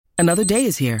Another day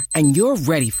is here, and you're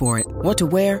ready for it. What to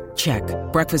wear? Check.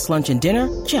 Breakfast, lunch, and dinner?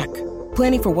 Check.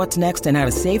 Planning for what's next and how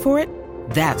to save for it?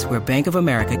 That's where Bank of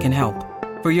America can help.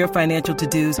 For your financial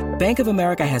to-dos, Bank of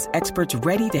America has experts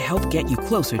ready to help get you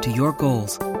closer to your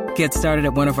goals. Get started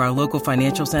at one of our local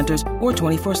financial centers or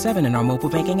 24/7 in our mobile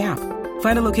banking app.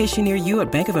 Find a location near you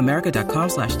at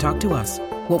bankofamerica.com/talktous.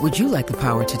 What would you like the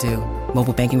power to do?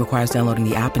 Mobile banking requires downloading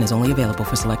the app and is only available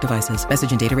for select devices.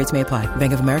 Message and data rates may apply.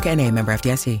 Bank of America N.A., member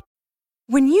FDIC.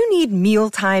 When you need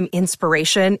mealtime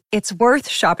inspiration, it's worth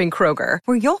shopping Kroger,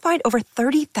 where you'll find over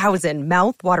 30,000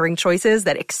 mouth-watering choices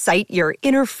that excite your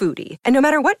inner foodie. And no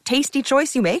matter what tasty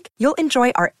choice you make, you'll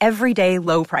enjoy our everyday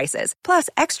low prices, plus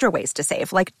extra ways to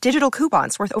save, like digital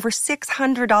coupons worth over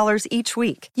 $600 each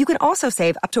week. You can also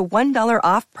save up to $1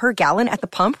 off per gallon at the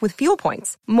pump with fuel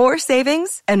points. More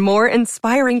savings and more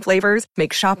inspiring flavors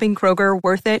make shopping Kroger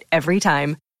worth it every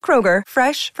time. Kroger,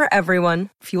 fresh for everyone.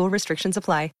 Fuel restrictions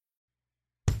apply.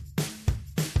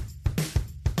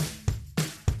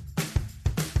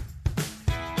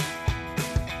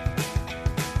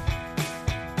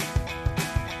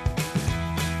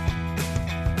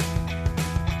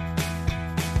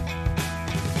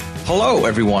 Hello,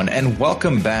 everyone, and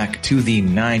welcome back to the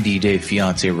 90 Day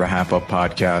Fiancé Wrap-Up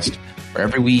podcast, where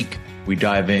every week we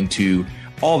dive into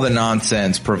all the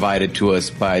nonsense provided to us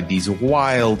by these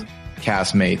wild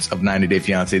castmates of 90 Day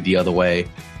Fiancé The Other Way.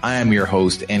 I am your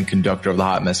host and conductor of the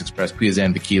Hot Mess Express,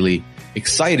 Piazan Vakili,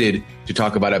 excited to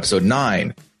talk about episode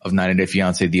 9 of 90 Day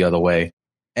Fiancé The Other Way.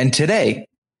 And today,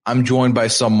 I'm joined by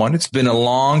someone, it's been a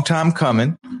long time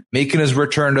coming, making his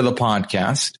return to the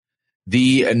podcast.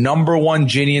 The number one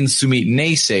Ginny and Sumit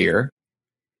naysayer.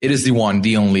 It is the one,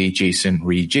 the only Jason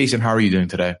Reed. Jason, how are you doing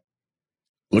today?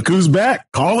 Look who's back.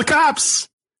 Call the cops.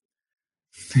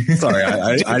 Sorry,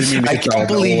 I didn't mean to can't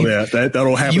believe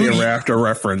that'll have me after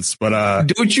reference, but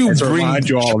don't you bring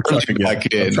Charlie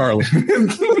back in? Charlie.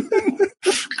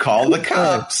 Call the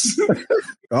cops.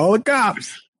 Call the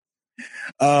cops.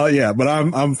 Yeah, but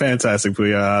I'm fantastic.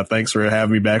 Thanks for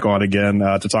having me back on again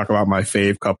to talk about my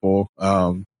fave couple.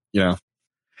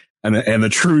 And the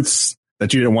truths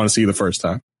that you didn't want to see the first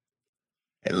time.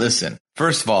 Hey, listen,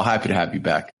 first of all, happy to have you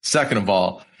back. Second of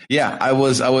all, yeah, I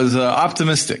was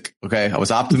optimistic. Okay. I was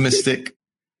optimistic.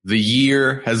 The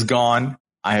year has gone.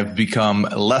 I have become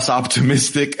less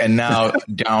optimistic and now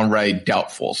downright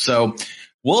doubtful. So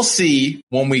we'll see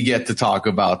when we get to talk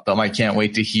about them. I can't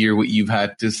wait to hear what you've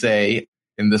had to say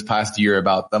in this past year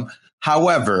about them.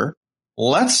 However,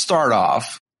 let's start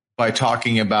off by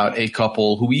talking about a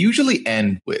couple who we usually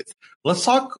end with. Let's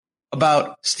talk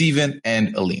about Steven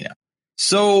and Alina.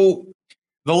 So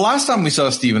the last time we saw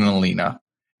Steven and Alina,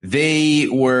 they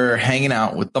were hanging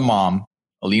out with the mom.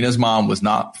 Alina's mom was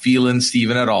not feeling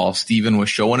Steven at all. Steven was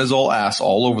showing his old ass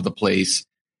all over the place.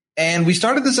 And we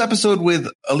started this episode with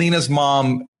Alina's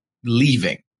mom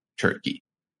leaving Turkey.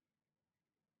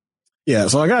 Yeah,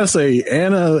 so I gotta say,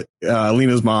 Anna,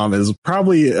 Alina's mom, is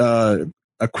probably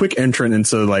a quick entrant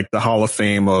into like the Hall of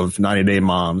Fame of 90 Day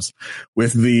Moms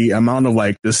with the amount of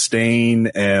like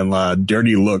disdain and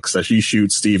dirty looks that she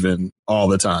shoots Steven all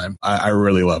the time. I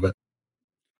really love it.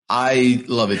 I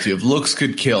love it too. If looks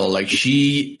could kill, like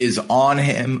she is on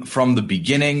him from the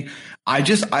beginning. I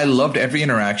loved every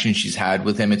interaction she's had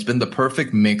with him. It's been the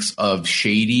perfect mix of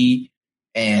shady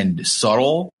and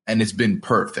subtle, and it's been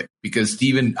perfect because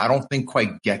Steven, I don't think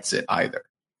quite gets it either.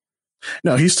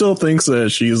 No, he still thinks that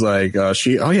she's like,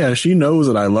 she knows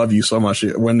that I love you so much.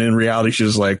 When in reality,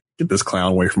 she's like, get this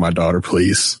clown away from my daughter,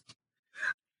 please.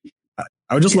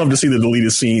 I would just love to see the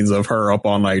deleted scenes of her up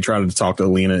all night trying to talk to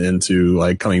Alina into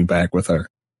like coming back with her.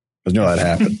 Because you know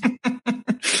that happened.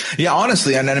 Yeah,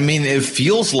 honestly. And I mean, it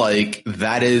feels like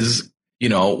that is,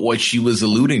 what she was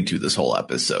alluding to this whole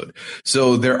episode.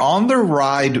 So they're on the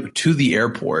ride to the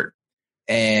airport.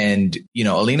 And,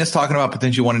 Alina's talking about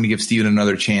potentially wanting to give Steven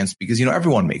another chance because,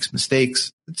 everyone makes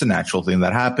mistakes. It's a natural thing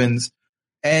that happens.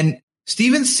 And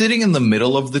Steven's sitting in the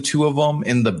middle of the two of them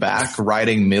in the back,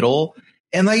 riding middle.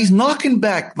 And like, he's knocking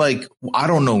back, like, I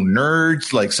don't know,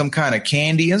 nerds, like some kind of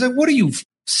candy. I was like, what are you,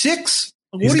 6?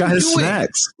 He's got his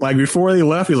snacks. Like before they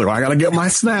left, he's like, I got to get my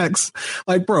snacks.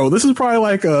 Like, bro, this is probably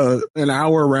like an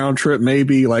hour round trip,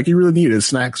 maybe. Like, he really needed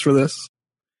snacks for this.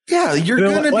 Yeah, you're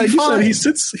going to be fine. He's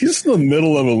in the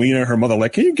middle of Alina and her mother.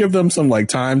 Like, can you give them some like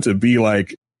time to be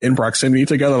like in proximity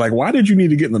together? Like, why did you need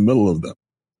to get in the middle of them?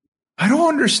 I don't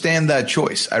understand that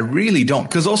choice. I really don't.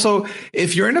 Because also,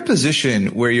 if you're in a position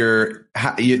where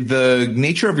the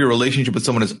nature of your relationship with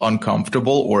someone is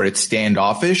uncomfortable or it's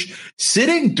standoffish,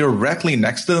 sitting directly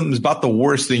next to them is about the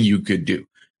worst thing you could do.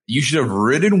 You should have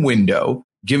ridden window,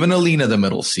 given Alina the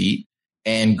middle seat,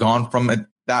 and gone from it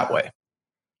that way.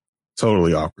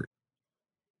 Totally awkward.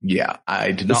 Yeah,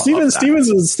 I did not.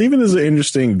 Steven is an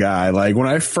interesting guy. Like when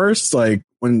I first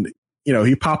when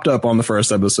he popped up on the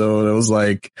first episode, it was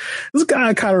like this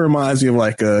guy kind of reminds me of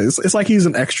like it's like he's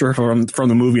an extra from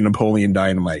the movie Napoleon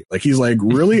Dynamite. Like he's like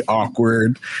really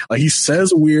awkward. Like he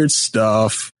says weird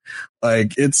stuff.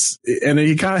 Like and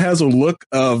he kind of has a look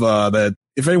of that.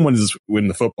 If anyone is in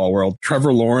the football world,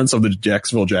 Trevor Lawrence of the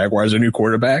Jacksonville Jaguars, their new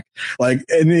quarterback, and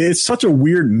it's such a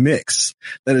weird mix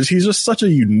he's just such a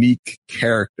unique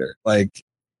character. But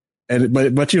as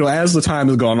the time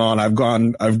has gone on,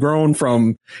 I've grown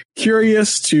from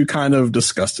curious to kind of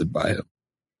disgusted by him.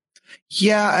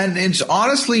 Yeah, and it's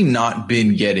honestly not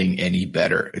been getting any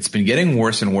better. It's been getting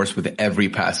worse and worse with every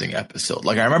passing episode.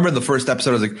 Like I remember the first episode,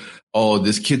 I was like, oh,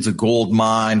 this kid's a gold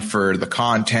mine for the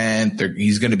content.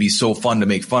 He's going to be so fun to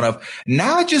make fun of.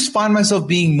 Now I just find myself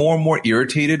being more and more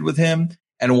irritated with him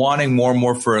and wanting more and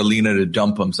more for Alina to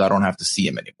dump him so I don't have to see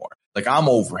him anymore. Like I'm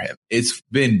over him. It's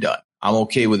been done. I'm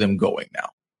okay with him going now.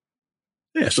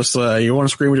 Yeah, it's just you want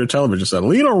to scream with your television set.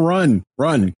 Alina, run,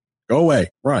 go away,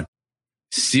 run.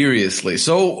 Seriously.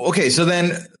 So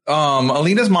then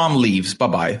Alina's mom leaves.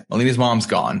 Bye-bye. Alina's mom's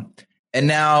gone. And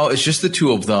now it's just the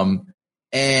two of them.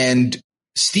 And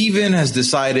Steven has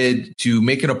decided to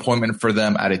make an appointment for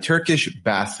them at a Turkish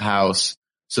bathhouse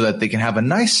so that they can have a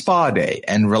nice spa day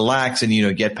and relax and,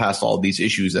 get past all these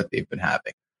issues that they've been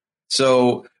having.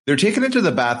 So they're taken into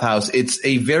the bathhouse. It's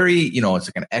a very, it's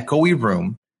like an echoey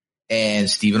room. And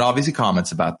Steven obviously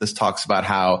comments about this, talks about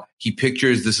how he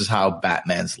pictures this is how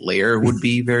Batman's lair would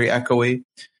be, very echoey.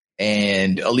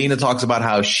 And Alina talks about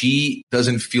how she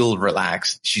doesn't feel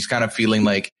relaxed. She's kind of feeling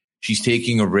like she's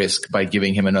taking a risk by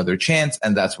giving him another chance,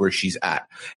 and that's where she's at.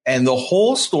 And the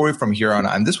whole story from here on,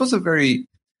 and this was a very,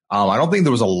 I don't think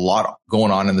there was a lot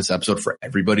going on in this episode for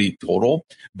everybody total,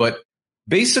 but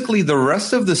basically the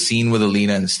rest of the scene with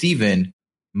Alina and Steven,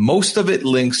 most of it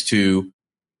links to,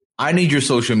 I need your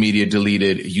social media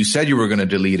deleted. You said you were going to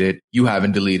delete it. You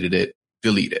haven't deleted it.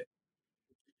 Delete it.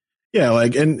 Yeah,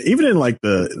 and even in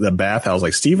the bathhouse,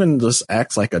 Steven just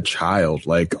acts like a child,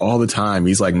 all the time.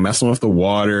 He's messing with the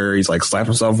water. He's slapping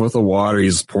himself with the water.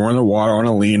 He's pouring the water on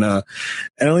Alina.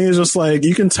 And Alina's just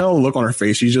you can tell the look on her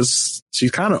face.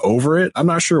 She's kind of over it. I'm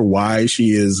not sure why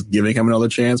she is giving him another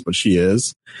chance, but she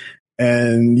is.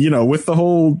 And, with the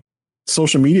whole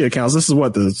social media accounts, this is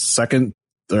what the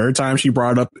third time she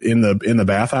brought it up in the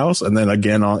bathhouse, and then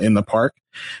again in the park.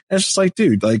 And it's just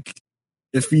dude,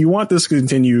 if you want this to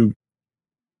continue,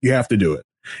 you have to do it.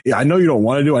 Yeah, I know you don't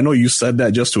want to do it. I know you said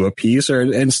that just to appease her.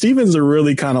 And Steven's a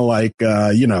really kind of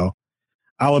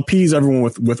I'll appease everyone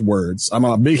with words.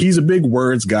 He's a big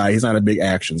words guy. He's not a big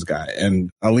actions guy. And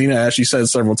Alina, as she said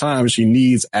several times, she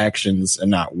needs actions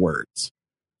and not words.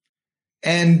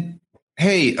 And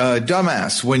hey,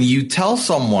 dumbass, when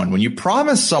you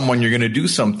promise someone you're going to do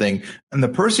something, and the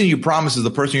person you promise is the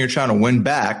person you're trying to win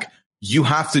back, you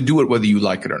have to do it whether you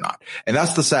like it or not. And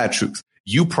that's the sad truth.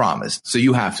 You promised, so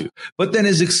you have to. But then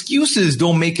his excuses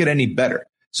don't make it any better.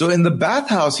 So in the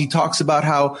bathhouse, he talks about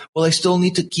how, well, I still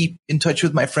need to keep in touch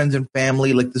with my friends and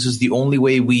family. This is the only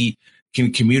way we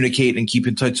can communicate and keep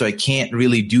in touch. So I can't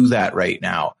really do that right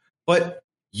now. But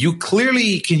you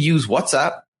clearly can use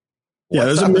WhatsApp. Yeah,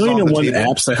 there's a million and one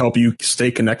apps that help you stay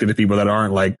connected to people that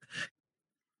aren't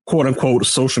quote unquote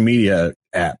social media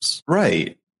apps.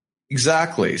 Right.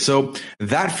 Exactly. So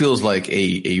that feels like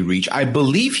a reach. I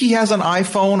believe he has an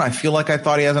iPhone. I feel like I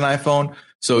thought he has an iPhone.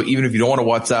 So even if you don't want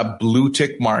to WhatsApp, blue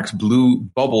tick marks, blue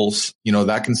bubbles,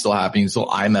 that can still happen. You can still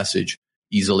iMessage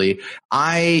easily.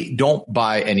 I don't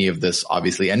buy any of this,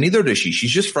 obviously, and neither does she.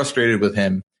 She's just frustrated with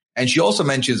him. And she also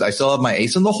mentions, I still have my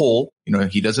ace in the hole.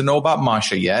 He doesn't know about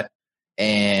Masha yet.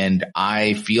 And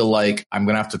I feel like I'm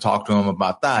going to have to talk to him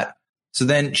about that. So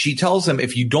then she tells him,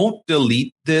 if you don't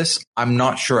delete this, I'm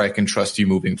not sure I can trust you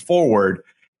moving forward.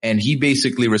 And he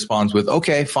basically responds with,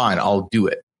 okay, fine, I'll do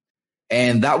it.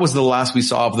 And that was the last we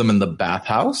saw of them in the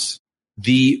bathhouse.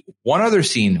 The one other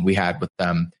scene we had with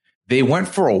them, they went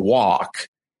for a walk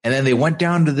and then they went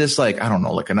down to this, I don't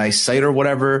know, a nice site or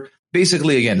whatever.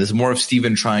 Basically, again, this is more of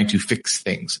Steven trying to fix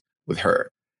things with her.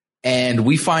 And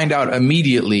we find out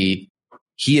immediately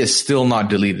he has still not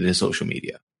deleted his social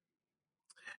media.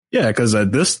 Yeah, because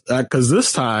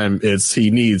this time he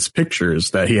needs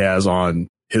pictures that he has on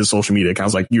his social media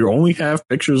accounts. You only have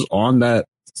pictures on that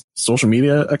social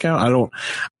media account.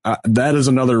 That is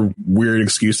another weird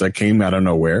excuse that came out of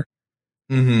nowhere.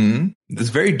 Mm-hmm. It's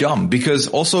very dumb because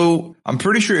also I'm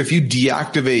pretty sure if you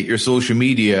deactivate your social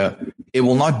media, it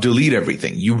will not delete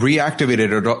everything. You reactivate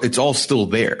it, it's all still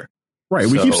there. Right.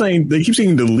 They keep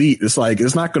saying delete. It's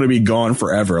it's not going to be gone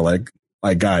forever.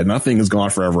 Like, God, nothing is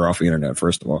gone forever off the internet,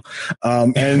 first of all.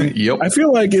 And Yep. I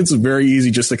feel like it's very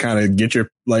easy just to kind of get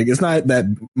it's not that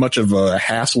much of a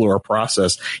hassle or a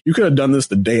process. You could have done this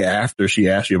the day after she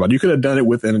asked you about it. You could have done it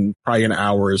within probably an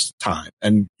hour's time,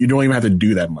 and you don't even have to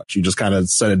do that much. You just kind of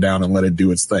set it down and let it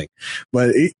do its thing.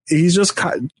 But he's just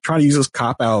trying to use this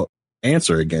cop out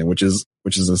answer again, which is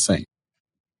insane.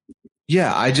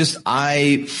 Yeah,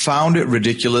 I found it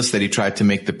ridiculous that he tried to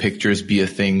make the pictures be a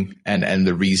thing and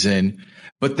the reason.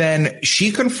 But then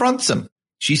she confronts him.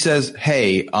 She says,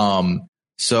 hey,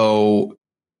 so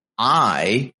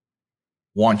I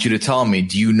want you to tell me,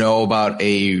 do you know about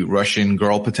a Russian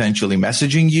girl potentially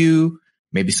messaging you?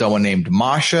 Maybe someone named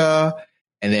Masha?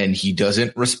 And then he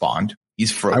doesn't respond.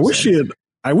 He's frozen.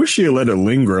 I wish she had let it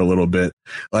linger a little bit.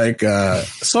 Like,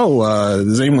 is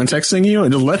anyone texting you?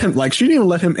 And just let him, like, she didn't even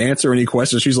let him answer any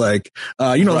questions. She's like,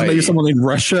 right. Maybe someone named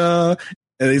Russia.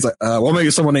 And he's like, maybe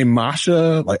someone named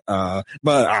Masha. Like,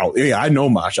 I know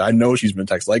Masha. I know she's been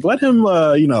texting. Like, let him,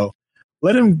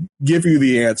 let him give you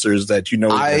the answers that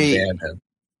ban him.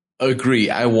 Agree.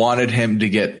 I wanted him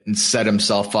to set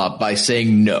himself up by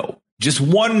saying no. Just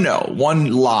one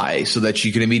lie so that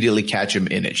she could immediately catch him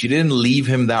in it. She didn't leave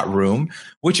him that room,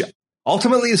 which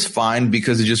ultimately is fine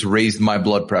because it just raised my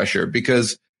blood pressure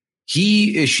because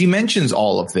she mentions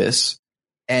all of this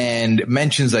and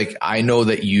mentions like, I know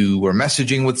that you were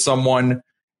messaging with someone,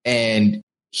 and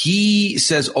he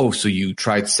says, oh, so you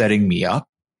tried setting me up?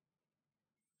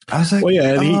 I was like, well,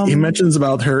 yeah, and he mentions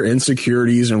about her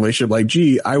insecurities in a relationship. Like,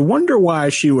 gee, I wonder why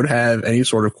she would have any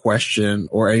sort of question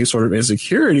or any sort of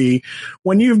insecurity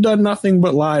when you've done nothing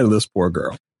but lie to this poor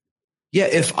girl. Yeah,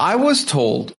 if I was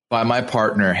told by my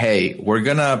partner, hey, we're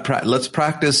let's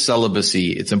practice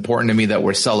celibacy. It's important to me that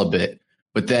we're celibate.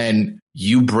 But then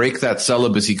you break that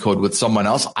celibacy code with someone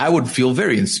else, I would feel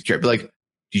very insecure. Be like,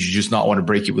 did you just not want to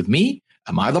break it with me?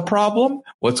 Am I the problem?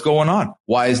 What's going on?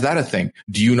 Why is that a thing?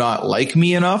 Do you not like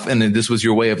me enough? And then this was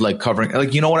your way of like covering,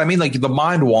 like, you know what I mean? Like the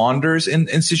mind wanders in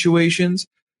situations.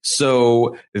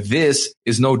 So this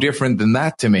is no different than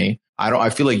that to me.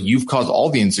 I feel like you've caused all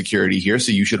the insecurity here,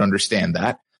 so you should understand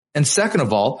that. And second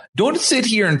of all, don't sit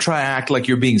here and try to act like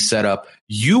you're being set up.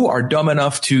 You are dumb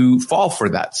enough to fall for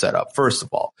that setup, first of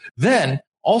all. Then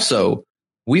also,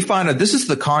 we find out this is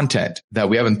the content that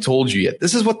we haven't told you yet.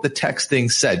 This is what the text thing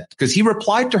said, because he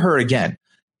replied to her again.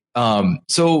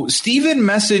 So Steven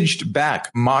messaged back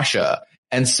Masha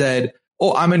and said,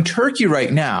 oh, I'm in Turkey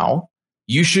right now.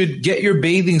 You should get your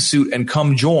bathing suit and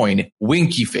come join,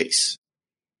 winky face.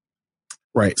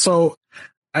 Right. So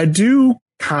I do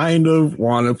kind of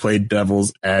want to play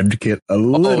devil's advocate a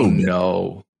little bit.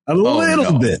 A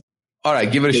little bit. All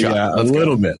right, give it a shot. Yeah, a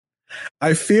little bit.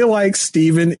 I feel like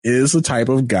Steven is the type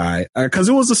of guy, because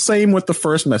it was the same with the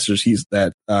first message he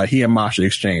and Masha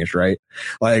exchanged, right?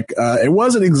 Like, it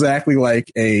wasn't exactly like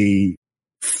a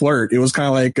flirt. It was kind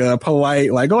of like a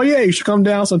polite, like, oh yeah, you should come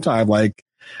down sometime. Like,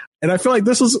 and I feel like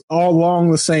this was all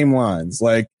along the same lines.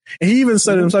 Like, and he even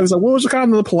said it himself, he's like, what was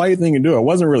kind of the polite thing to do? It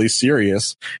wasn't really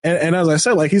serious. And as I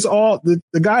said, like, the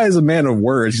guy is a man of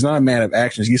words. He's not a man of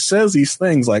actions. He says these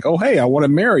things like, oh, hey, I want to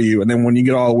marry you. And then when you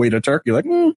get all the way to Turkey, like,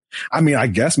 I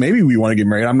guess maybe we want to get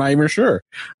married. I'm not even sure.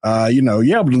 But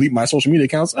delete my social media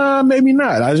accounts. Maybe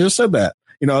not. I just said that.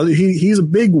 He's a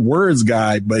big words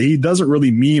guy, but he doesn't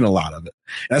really mean a lot of it.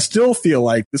 And I still feel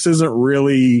like this isn't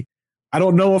really, I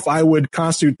don't know if I would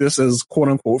constitute this as quote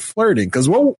unquote flirting, because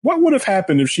what would have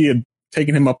happened if she had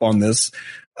taken him up on this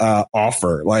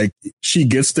offer? Like, she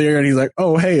gets there and he's like,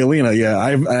 oh, hey, Alina, yeah,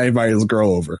 I invited this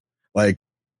girl over. Like,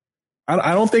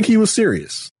 I don't think he was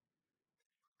serious.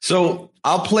 So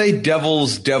I'll play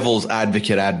devil's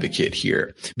advocate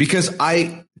here, because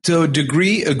I, to a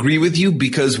degree, agree with you,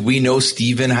 because we know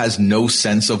Steven has no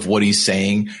sense of what he's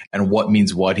saying and what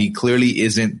means what. He clearly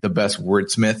isn't the best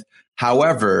wordsmith.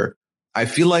 However, I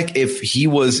feel like if he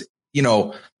was,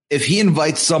 if he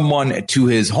invites someone to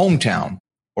his hometown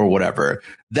or whatever,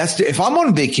 if I'm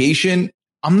on vacation,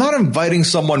 I'm not inviting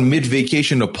someone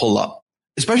mid-vacation to pull up,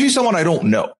 especially someone I don't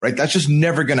know, right? That's just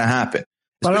never going to happen.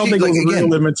 But I don't think it was real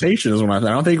limitations. I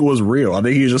don't think it was real. I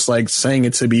think he's just like saying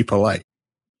it to be polite.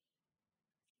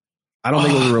 I don't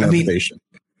think it was a real limitation.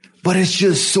 But it's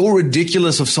just so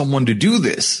ridiculous of someone to do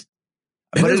this.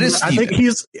 But it is. I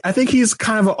think he's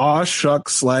kind of an aw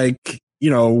shucks, like,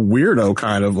 weirdo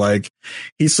kind of, like,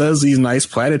 he says these nice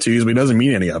platitudes, but he doesn't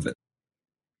mean any of it.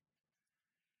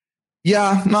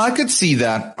 Yeah, no, I could see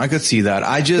that.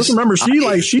 I just remember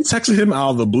she texted him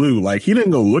out of the blue. Like, he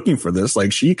didn't go looking for this.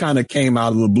 Like, she kind of came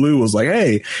out of the blue, was like,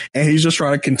 hey, and he's just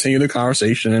trying to continue the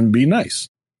conversation and be nice.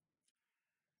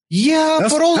 Yeah,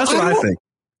 that's what I think.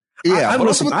 Yeah, I don't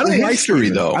like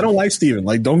Steven, though. I don't like Steven.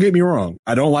 Like, don't get me wrong.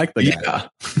 I don't like the guy.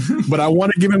 But I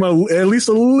want to give him at least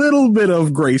a little bit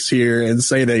of grace here and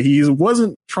say that he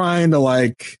wasn't trying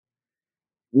to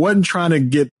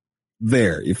get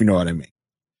there, if you know what I mean.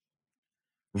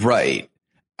 Right.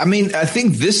 I mean, I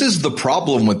think this is the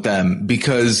problem with them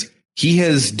because he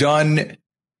has done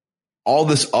all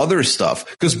this other stuff.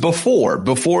 Because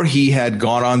before he had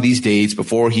gone on these dates,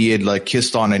 before he had like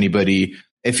kissed on anybody,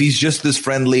 if he's just this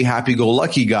friendly,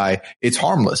 happy-go-lucky guy, it's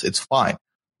harmless. It's fine.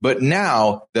 But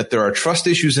now that there are trust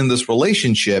issues in this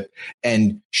relationship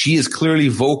and she has clearly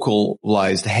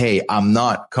vocalized, hey, I'm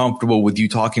not comfortable with you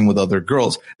talking with other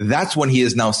girls, that's when he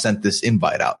has now sent this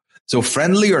invite out. So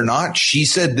friendly or not, she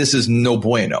said this is no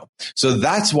bueno. So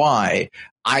that's why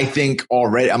I think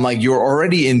already, I'm like, you're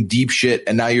already in deep shit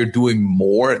and now you're doing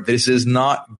more. This is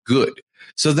not good.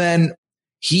 So then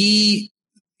she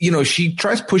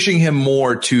tries pushing him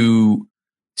more to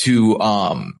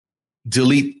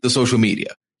delete the social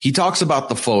media. He talks about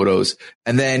the photos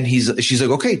and then she's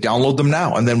like, okay, download them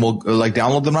now. And then we'll like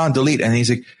download them now and delete. And he's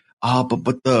like,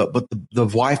 but the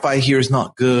Wi-Fi here is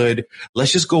not good.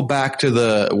 Let's just go back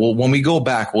to when we go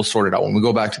back, we'll sort it out. When we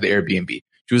go back to the Airbnb.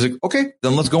 She was like, okay,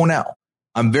 then let's go now.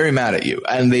 I'm very mad at you.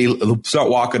 And they start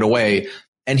walking away.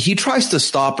 And he tries to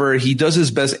stop her. He does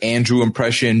his best Andrew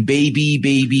impression.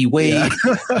 Baby, wait.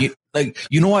 Yeah.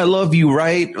 I love you,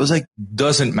 right? It was like,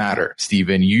 doesn't matter,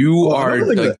 Steven. You are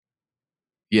like,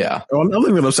 yeah. Another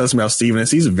thing that upsets me about Steven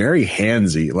is he's very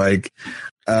handsy. Like,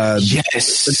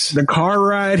 yes. The car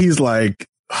ride, he's like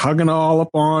hugging all up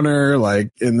on her.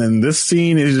 Like, and then this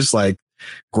scene is just like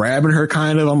grabbing her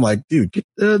kind of. I'm like, dude,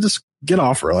 just get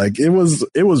off her. Like, it was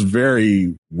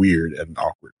very weird and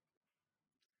awkward.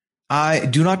 I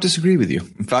do not disagree with you.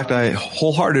 In fact, I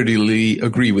wholeheartedly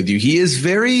agree with you. He is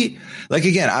very, like,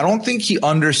 again, I don't think he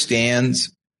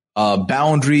understands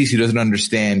boundaries. He doesn't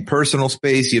understand personal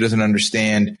space. He doesn't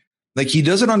understand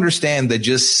that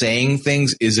just saying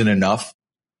things isn't enough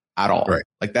at all. Right.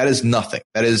 Like, that is nothing.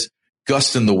 That is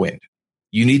gust in the wind.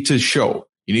 You need to show,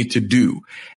 you need to do.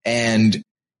 And,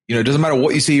 it doesn't matter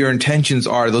what you say your intentions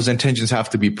are. Those intentions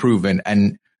have to be proven.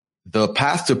 And the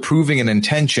path to proving an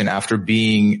intention after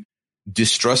being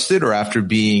distrusted or after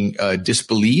being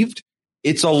disbelieved,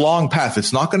 it's a long path.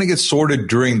 It's not going to get sorted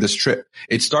during this trip.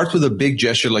 It starts with a big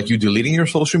gesture like you deleting your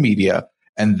social media,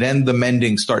 and then the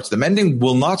mending starts. The mending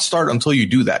will not start until you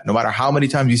do that, no matter how many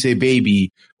times you say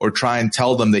baby or try and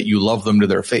tell them that you love them to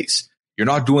their face. You're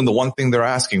not doing the one thing they're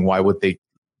asking. Why would they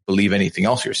believe anything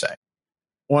else you're saying?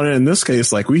 Well, in this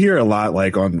case, like we hear a lot,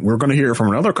 like we're going to hear from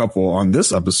another couple on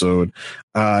this episode,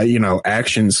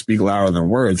 actions speak louder than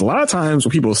words. A lot of times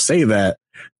when people say that,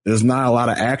 there's not a lot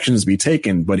of actions to be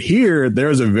taken. But here,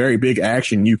 there's a very big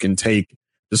action you can take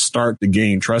to start to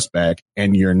gain trust back,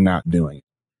 and you're not doing it.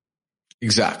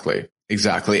 Exactly.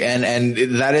 And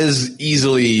that is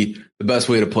easily the best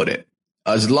way to put it.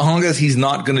 As long as he's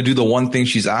not going to do the one thing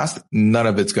she's asked, none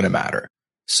of it's going to matter.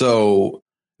 So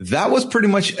that was pretty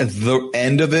much at the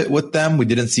end of it with them. We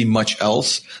didn't see much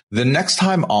else. The next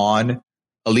time on,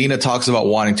 Alina talks about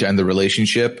wanting to end the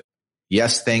relationship.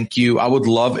 Yes, thank you. I would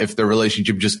love if the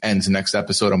relationship just ends next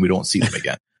episode and we don't see them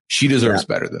again. She deserves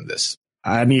better than this.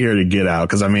 I need her to get out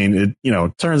because, I mean,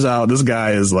 it turns out this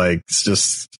guy is like, it's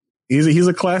just, he's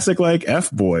a classic like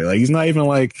F boy. Like, he's not even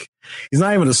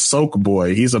a soak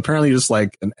boy. He's apparently just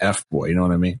like an F boy. You know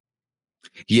what I mean?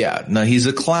 Yeah, no, he's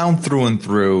a clown through and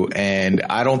through, and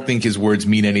I don't think his words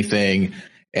mean anything.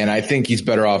 And I think he's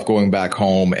better off going back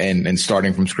home and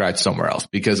starting from scratch somewhere else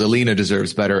because Alina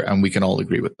deserves better, and we can all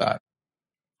agree with that.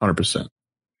 100%.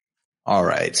 All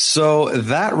right, so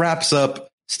that wraps up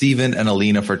Steven and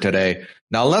Alina for today.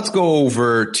 Now let's go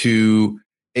over to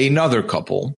another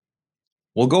couple.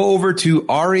 We'll go over to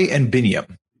Ari and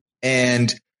Binyam.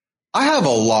 And I have a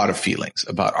lot of feelings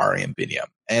about Ari and Binyam.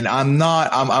 And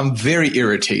I'm very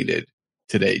irritated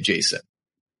today, Jason.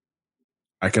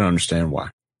 I can understand why.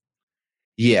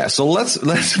 Yeah, so let's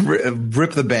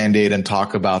rip the Band-Aid and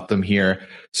talk about them here.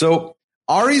 So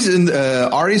Ari's in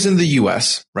the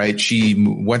US, right? She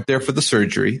went there for the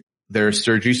surgery. Their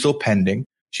surgery's still pending.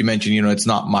 She mentioned, it's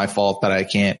not my fault that I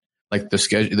can't, like,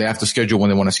 they have to schedule when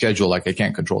they want to schedule. Like, I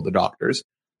can't control the doctors.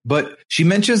 But she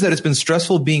mentions that it's been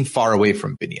stressful being far away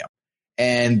from Binyam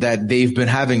and that they've been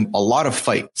having a lot of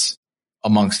fights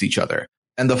amongst each other.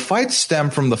 And the fights stem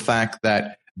from the fact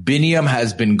that Binyam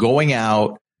has been going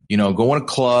out, going to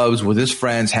clubs with his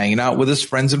friends, hanging out with his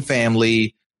friends and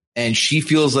family. And she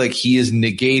feels like he is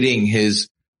negating his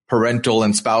parental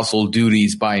and spousal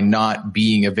duties by not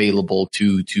being available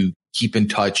to keep in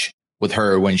touch with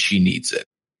her when she needs it.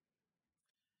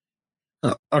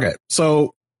 Okay.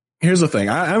 So here's the thing.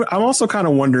 I'm also kind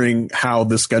of wondering how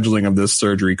the scheduling of this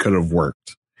surgery could have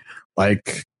worked.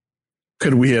 Like,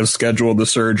 could we have scheduled the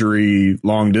surgery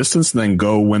long distance and then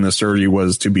go when the surgery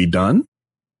was to be done?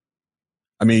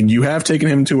 I mean, you have taken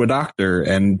him to a doctor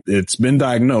and it's been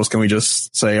diagnosed. Can we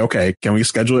just say, okay, can we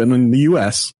schedule it in the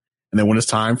US? And then when it's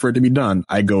time for it to be done,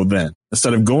 I go then.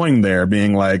 Instead of going there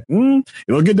being like,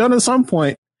 it'll get done at some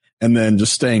point, and then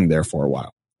just staying there for a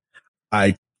while.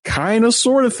 I kind of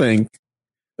sort of think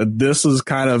that this is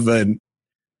kind of an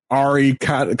Ari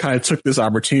kind of took this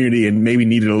opportunity and maybe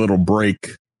needed a little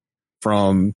break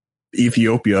from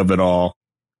Ethiopia of it all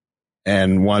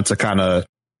and wanted to kind of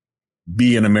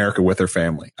be in America with her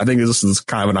family. I think this is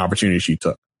kind of an opportunity she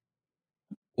took.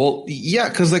 Well, yeah,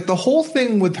 because like the whole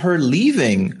thing with her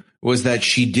leaving was that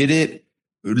she did it,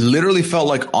 literally felt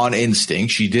like on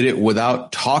instinct. She did it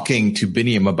without talking to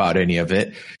Biniam about any of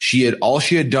it. All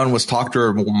she had done was talk to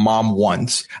her mom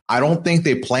once. I don't think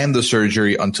they planned the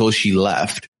surgery until she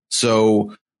left.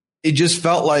 So it just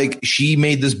felt like she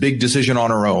made this big decision on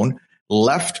her own,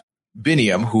 left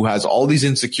Biniam, who has all these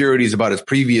insecurities about his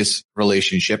previous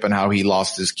relationship and how he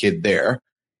lost his kid there.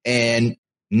 And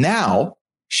now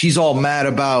she's all mad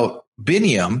about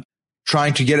Biniam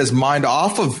trying to get his mind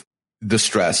off of the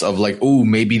stress of like, oh,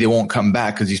 maybe they won't come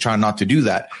back because he's trying not to do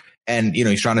that. And,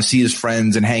 he's trying to see his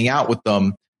friends and hang out with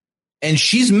them. And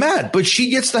she's mad, but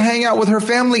she gets to hang out with her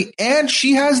family and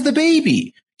she has the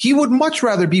baby. He would much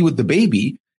rather be with the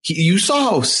baby. You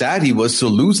saw how sad he was to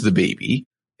lose the baby.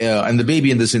 And the baby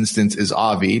in this instance is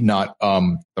Avi, not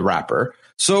the rapper.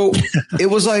 So it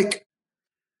was like,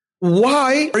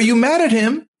 why are you mad at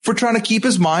him for trying to keep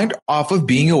his mind off of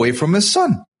being away from his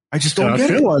son? I just don't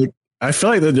get it. I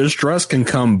feel like the distress can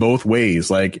come both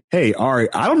ways. Like, hey,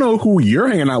 Ari, I don't know who you're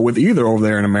hanging out with either over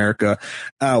there in America.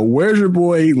 Where's your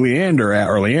boy Leander at,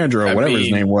 or Leandro, or whatever his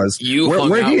name was?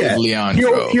 Where he at?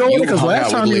 Leandro. Because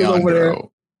last time he was over there.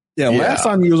 Yeah, last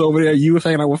time he was over there, you were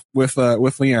hanging out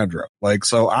with Leandro. Like,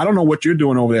 so I don't know what you're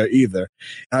doing over there either.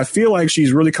 And I feel like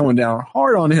she's really coming down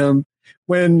hard on him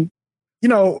when,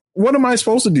 what am I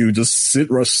supposed to do? Just sit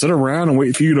around and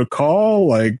wait for you to call,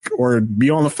 like, or be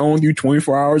on the phone with you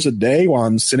 24 hours a day while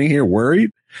I'm sitting here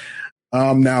worried?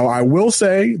 Now, I will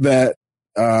say that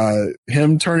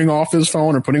him turning off his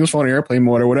phone or putting his phone in airplane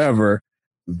mode or whatever,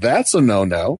 that's a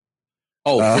no-no.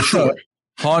 Oh, for sure.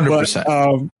 100%.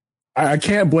 But, I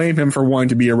can't blame him for wanting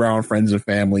to be around friends and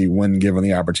family when given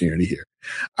the opportunity here.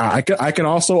 I can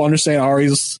also understand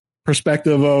Ari's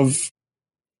perspective of,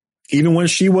 even when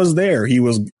she was there, he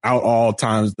was out all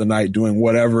times of the night doing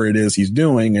whatever it is he's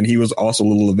doing. And he was also a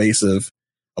little evasive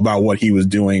about what he was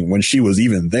doing when she was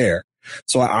even there.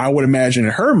 So I would imagine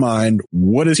in her mind,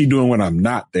 what is he doing when I'm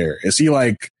not there? Is he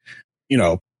like,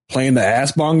 playing the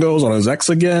ass bongos on his ex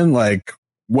again? Like,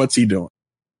 what's he doing?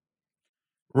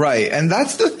 Right. And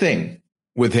that's the thing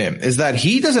with him, is that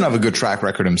he doesn't have a good track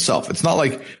record himself. It's not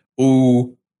like,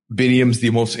 ooh, Biniam's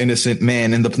the most innocent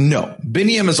man in no,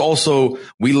 Biniam is also,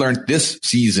 we learned this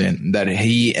season that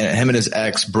him and his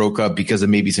ex broke up because of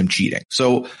maybe some cheating.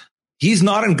 So he's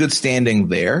not in good standing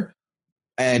there,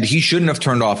 and he shouldn't have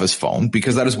turned off his phone,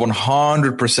 because that is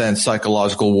 100%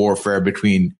 psychological warfare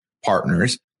between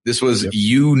partners. This was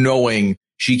you knowing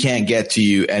she can't get to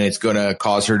you and it's going to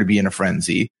cause her to be in a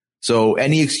frenzy. So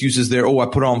any excuses there, oh, I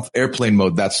put on airplane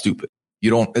mode, that's stupid.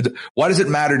 Why does it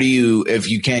matter to you if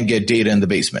you can't get data in the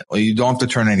basement? Well, you don't have to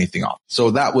turn anything off.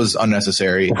 So that was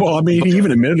unnecessary. Well, I mean, he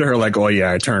even admitted to her like, oh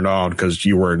yeah, I turned on because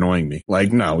you were annoying me.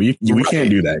 Like, no, we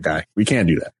can't do that, guy. We can't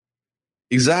do that.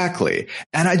 Exactly.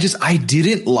 And I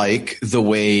didn't like the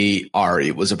way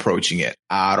Ari was approaching it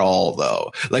at all,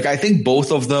 though. Like, I think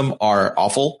both of them are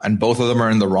awful and both of them are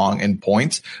in the wrong in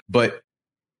points, but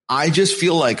I just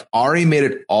feel like Ari made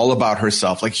it all about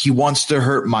herself. Like, he wants to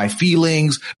hurt my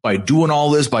feelings by doing all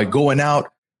this, by going out.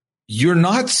 You're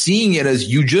not seeing it as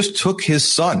you just took his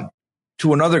son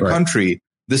to another country,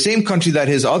 the same country that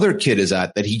his other kid is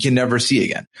at, that he can never see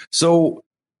again. So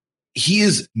he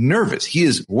is nervous. He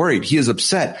is worried. He is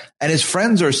upset. And his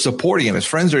friends are supporting him. His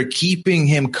friends are keeping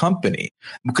him company.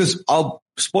 Because I'll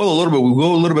spoil a little bit. We'll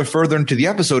go a little bit further into the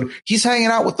episode. He's hanging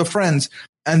out with the friends,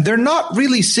 and they're not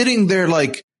really sitting there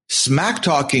like smack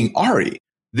talking Ari.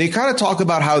 They kind of talk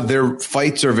about how their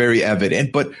fights are very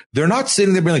evident, but they're not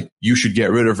sitting there being like, you should get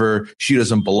rid of her. She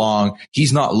doesn't belong.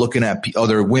 He's not looking at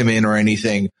other women or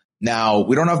anything. Now,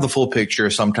 we don't have the full picture.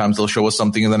 Sometimes they'll show us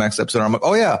something in the next episode. I'm like,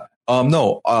 oh yeah,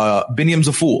 no, Biniam's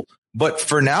a fool. But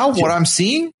for now, what I'm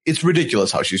seeing, it's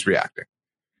ridiculous how she's reacting.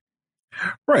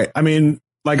 Right. I mean,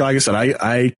 like I said,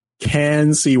 I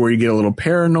can see where you get a little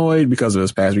paranoid because of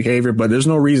his past behavior, but there's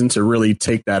no reason to really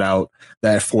take that out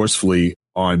that forcefully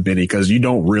on Benny because you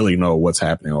don't really know what's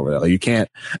happening over there. Like, you can't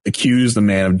accuse the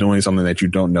man of doing something that you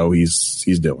don't know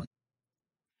he's doing.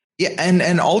 Yeah,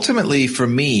 and ultimately for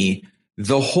me,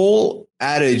 the whole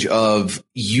adage of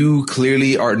you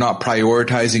clearly are not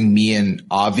prioritizing me and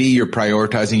Avi, you're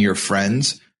prioritizing your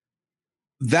friends.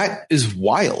 That is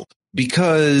wild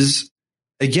because,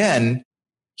 again,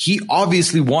 he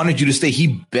obviously wanted you to stay.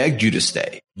 He begged you to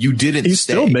stay. You didn't He's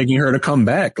stay. still begging her to come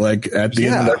back. Like, at the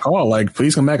end of that call, like,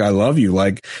 please come back. I love you.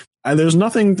 Like, there's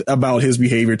nothing about his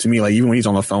behavior to me, like, even when he's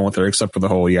on the phone with her, except for the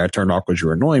whole, I turned off because you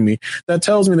were annoying me. That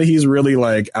tells me that he's really,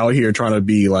 like, out here trying to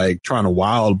be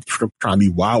wild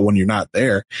when you're not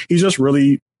there. He's just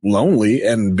really lonely.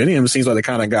 And Biniam seems like the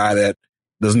kind of guy that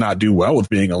does not do well with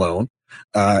being alone,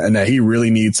 and that he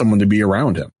really needs someone to be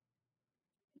around him.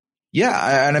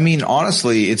 Yeah. And I mean,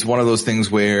 honestly, it's one of those things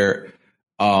where,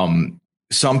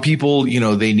 some people,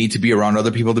 they need to be around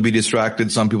other people to be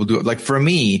distracted. Some people do it. Like for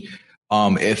me,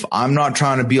 if I'm not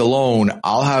trying to be alone,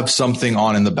 I'll have something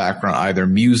on in the background, either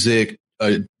music,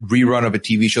 a rerun of a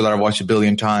TV show that I watched a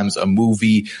billion times, a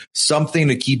movie, something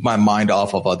to keep my mind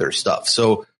off of other stuff.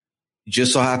 So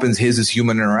just so happens his is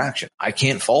human interaction. I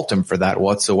can't fault him for that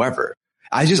whatsoever.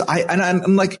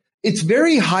 I'm like, it's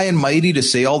very high and mighty to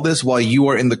say all this while you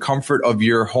are in the comfort of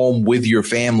your home with your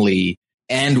family.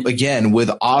 And again, with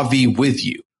Avi with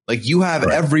you, like you have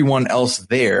everyone else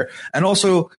there. And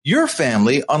also your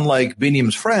family, unlike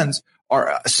Biniam's friends,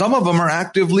 some of them are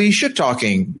actively shit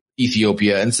talking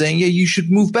Ethiopia and saying, yeah, you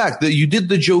should move back. You did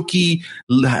the jokey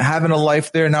having a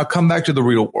life there. Now come back to the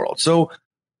real world. So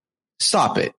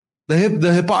stop it.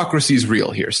 The hypocrisy is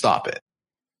real here. Stop it.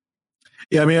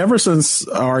 Yeah, I mean, ever since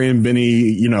Ari and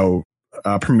Benny,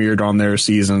 premiered on their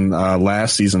season,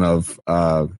 last season of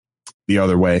The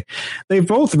Other Way, they've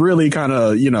both really kind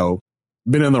of,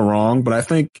 been in the wrong. But I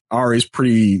think Ari's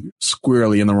pretty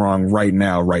squarely in the wrong right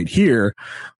now, right here.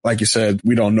 Like you said,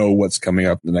 we don't know what's coming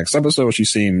up in the next episode. She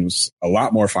seems a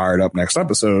lot more fired up next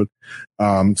episode.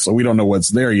 So we don't know what's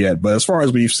there yet. But as far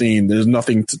as we've seen, there's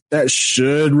nothing that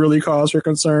should really cause her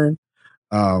concern.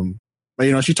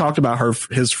 But, she talked about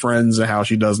his friends and how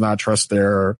she does not trust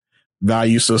their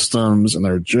value systems and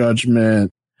their judgment.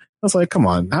 I was like, come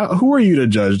on, who are you to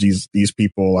judge these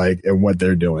people, like, and what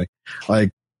they're doing?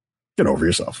 Like, get over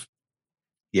yourself.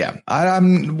 Yeah, I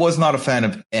was not a fan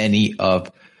of any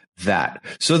of that.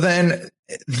 So then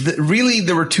really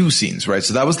there were two scenes, right?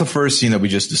 So that was the first scene that we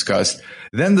just discussed.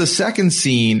 Then the second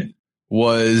scene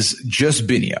was just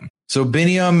Biniam. So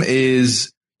Biniam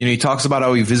is, he talks about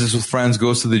how he visits with friends,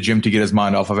 goes to the gym to get his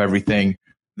mind off of everything.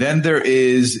 Then there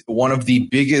is one of the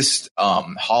biggest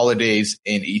holidays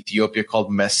in Ethiopia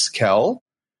called Meskel.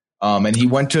 And he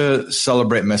went to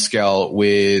celebrate Meskel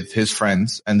with his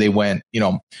friends. And they went,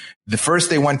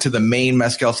 they went to the main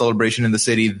Meskel celebration in the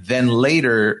city. Then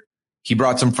later, he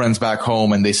brought some friends back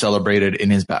home and they celebrated in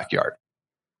his backyard.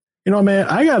 Man,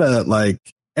 I gotta,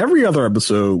 every other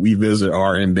episode we visit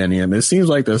Ari and Biniam, it seems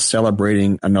like they're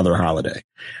celebrating another holiday.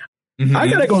 Mm-hmm. I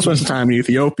gotta go spend some time in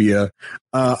Ethiopia.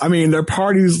 Their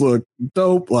parties look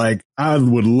dope. Like, I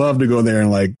would love to go there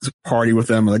and party with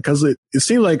them, because it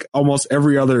seems like almost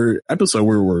every other episode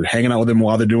we're hanging out with them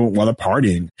while they're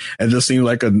partying. It just seems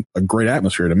like a great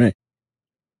atmosphere to me.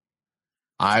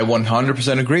 I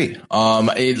 100% agree.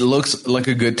 It looks like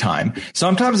a good time.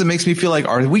 Sometimes it makes me feel like,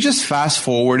 are we just fast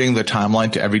forwarding the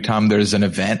timeline to every time there's an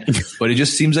event? But it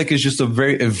just seems like it's just a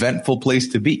very eventful place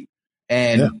to be.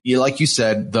 And like you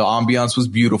said, the ambiance was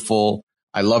beautiful.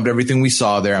 I loved everything we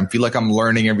saw there. I feel like I'm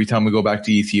learning every time we go back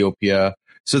to Ethiopia.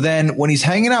 So then when he's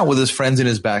hanging out with his friends in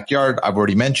his backyard, I've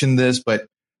already mentioned this, but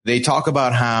they talk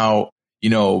about how,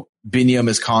 Biniam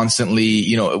is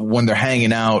constantly, when they're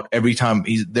hanging out, every time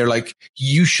they're like,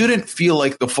 you shouldn't feel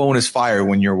like the phone is fire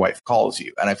when your wife calls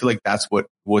you. And I feel like that's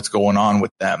what's going on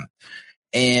with them.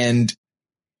 And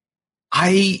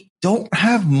I don't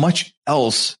have much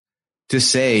else to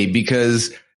say,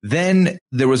 because then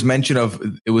there was mention of,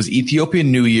 it was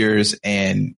Ethiopian New Year's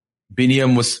and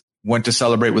Biniam went to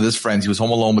celebrate with his friends. He was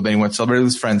home alone, but then he went to celebrate with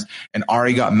his friends and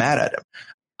Ari got mad at him.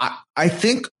 I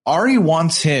think Ari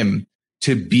wants him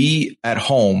to be at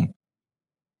home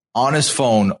on his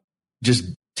phone, just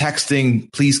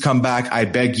texting, please come back. I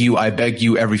beg you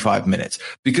every 5 minutes.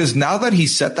 Because now that he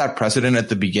set that precedent at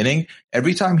the beginning,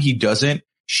 every time he doesn't,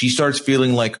 she starts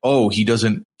feeling like, oh, he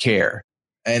doesn't care.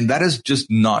 And that is just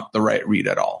not the right read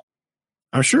at all.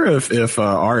 I'm sure if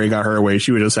Ari got her way,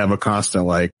 she would just have a constant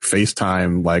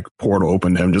FaceTime portal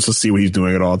open to him just to see what he's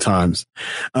doing at all times.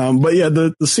 But yeah,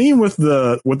 the scene with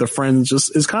the friends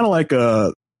just is kind of like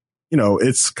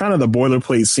it's kind of the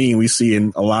boilerplate scene we see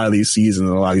in a lot of these seasons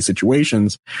and a lot of these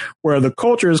situations, where the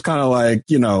culture is kind of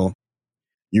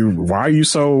why are you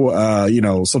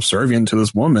so, subservient to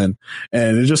this woman?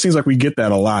 And it just seems like we get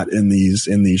that a lot in these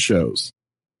shows.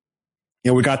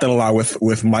 We got that a lot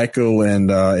with Michael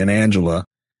and Angela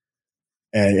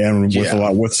and with a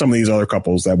lot with some of these other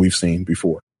couples that we've seen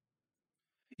before.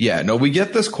 Yeah, no, we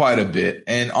get this quite a bit.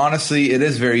 And honestly, it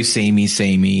is very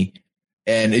samey.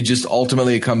 And it just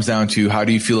ultimately it comes down to, how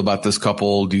do you feel about this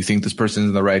couple? Do you think this person's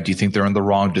in the right? Do you think they're in the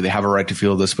wrong? Do they have a right to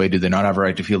feel this way? Do they not have a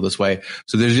right to feel this way?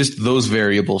 So there's just those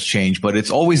variables change, but it's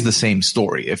always the same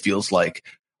story. It feels like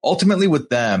ultimately with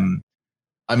them,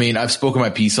 I mean, I've spoken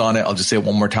my piece on it. I'll just say it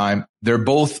one more time. They're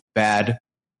both bad,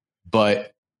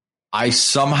 but I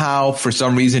somehow, for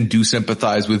some reason, do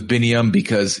sympathize with Biniam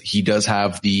because he does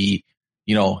have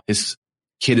his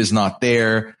kid is not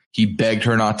there. He begged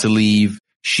her not to leave.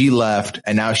 She left,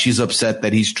 and now she's upset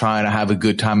that he's trying to have a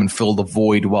good time and fill the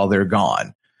void while they're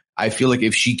gone. I feel like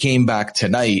if she came back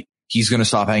tonight, he's going to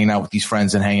stop hanging out with these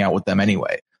friends and hang out with them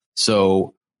anyway.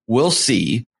 So we'll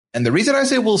see. And the reason I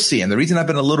say we'll see, and the reason I've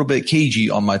been a little bit cagey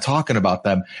on my talking about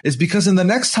them, is because in the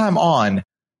next time on,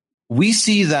 we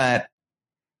see that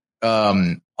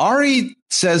Ari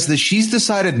says that she's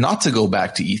decided not to go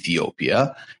back to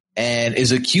Ethiopia and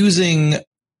is accusing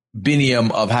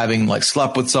Biniam of having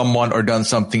slept with someone or done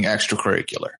something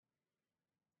extracurricular.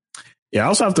 Yeah, I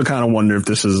also have to kind of wonder if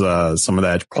this is some of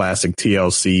that classic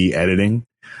TLC editing.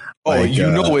 Oh,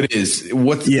 it is.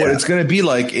 What it's going to be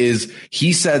like is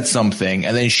he said something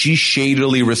and then she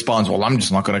shadily responds, well, I'm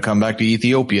just not going to come back to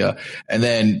Ethiopia. And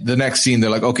then the next scene, they're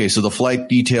like, okay, so the flight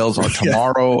details are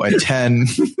tomorrow at 10.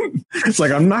 It's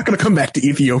like, I'm not going to come back to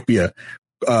Ethiopia.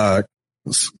 Cut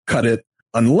it.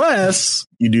 Unless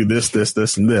you do this,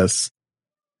 and this.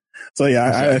 So, yeah,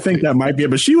 exactly. I think that might be it.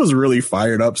 But she was really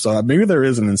fired up. So maybe there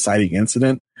is an inciting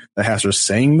incident that has her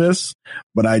saying this.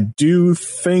 But I do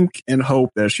think and hope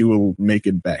that she will make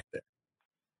it back there.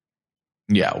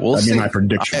 Yeah, we'll see. That'd be my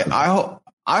prediction.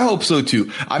 I hope so,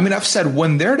 too. I mean, I've said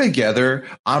when they're together,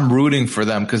 I'm rooting for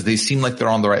them because they seem like they're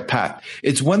on the right path.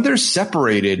 It's when they're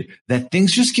separated that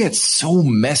things just get so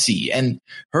messy and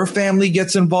her family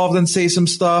gets involved and say some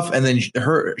stuff. And then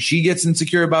she gets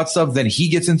insecure about stuff. Then he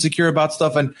gets insecure about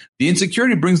stuff. And the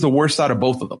insecurity brings the worst out of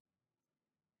both of them.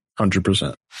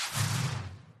 100%.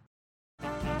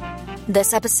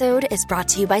 This episode is brought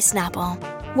to you by Snapple.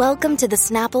 Welcome to the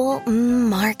Snapple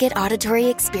Market Auditory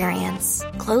Experience.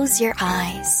 Close your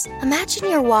eyes. Imagine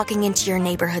you're walking into your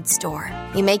neighborhood store.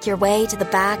 You make your way to the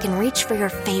back and reach for your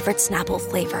favorite Snapple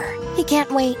flavor. You can't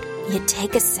wait. You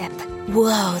take a sip.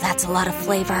 Whoa, that's a lot of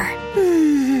flavor.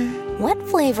 What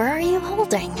flavor are you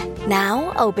holding?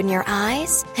 Now open your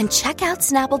eyes and check out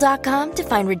Snapple.com to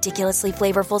find ridiculously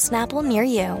flavorful Snapple near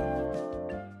you.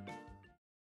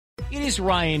 It is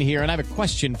Ryan here, and I have a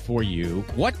question for you.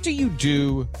 What do you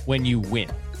do when you win?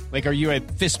 Like, are you a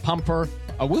fist pumper,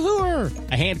 a woo-hooer,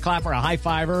 a hand clapper, a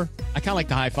high-fiver? I kind of like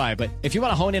the high-five, but if you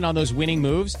want to hone in on those winning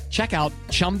moves, check out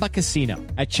Chumba Casino.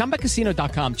 At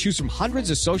ChumbaCasino.com, choose from hundreds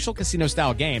of social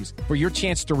casino-style games for your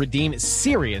chance to redeem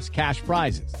serious cash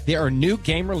prizes. There are new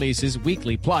game releases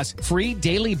weekly, plus free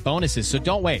daily bonuses, so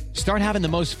don't wait. Start having the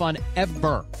most fun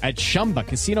ever at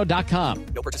ChumbaCasino.com.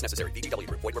 No purchase necessary. VGW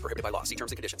Group. Void where prohibited by law. See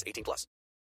terms and conditions. 18+.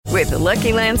 With the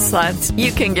Lucky Land Slots,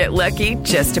 you can get lucky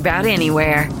just about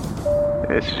anywhere.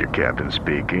 This is your captain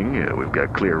speaking. We've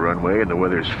got clear runway and the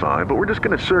weather's fine, but we're just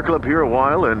going to circle up here a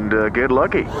while and get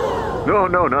lucky.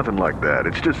 No, nothing like that.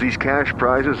 It's just these cash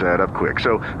prizes add up quick.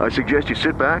 So I suggest you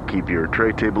sit back, keep your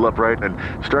tray table upright, and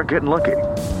start getting lucky.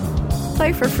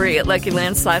 Play for free at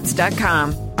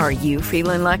LuckyLandSlots.com. Are you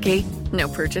feeling lucky? No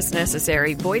purchase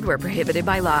necessary. Void where prohibited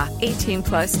by law.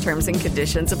 18+ terms and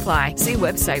conditions apply. See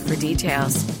website for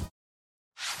details.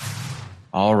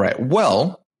 All right.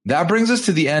 Well, that brings us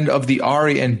to the end of the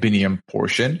Ari and Biniam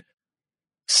portion.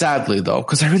 Sadly, though,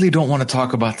 because I really don't want to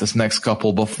talk about this next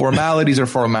couple, but formalities are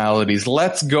formalities.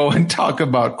 Let's go and talk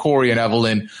about Corey and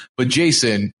Evelyn. But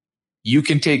Jason, you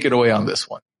can take it away on this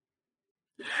one.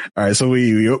 All right, so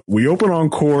we open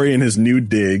on Corey and his new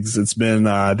digs. It's been,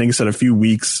 I think he said a few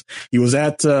weeks. He was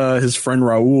at his friend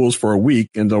Raul's for a week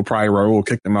until probably Raul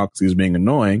kicked him out because he was being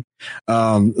annoying.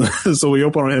 So we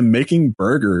open on him making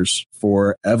burgers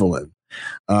for Evelyn.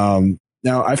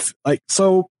 Now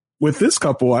so with this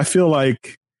couple, I feel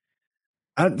like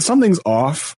something's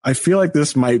off. I feel like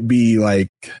this might be like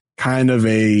kind of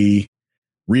a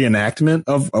reenactment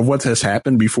of what has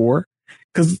happened before.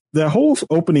 Because the whole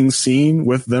opening scene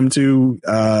with them two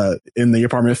in the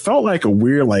apartment felt like a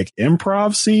weird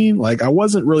improv scene. Like I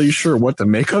wasn't really sure what to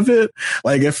make of it.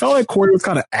 Like it felt like Corey was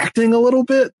kind of acting a little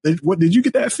bit. Did you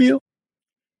get that feel?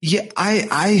 Yeah,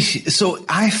 I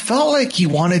felt like he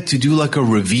wanted to do like a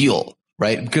reveal,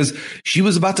 right? Because she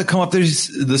was about to come up the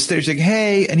stairs like,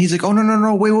 hey, and he's like, oh,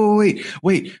 no,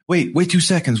 wait 2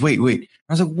 seconds. Wait.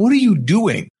 I was like, what are you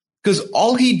doing? Because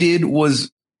all he did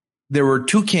was there were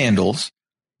 2 candles,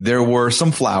 there were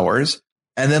some flowers,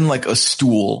 and then like a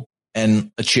stool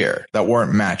and a chair that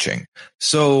weren't matching.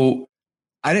 So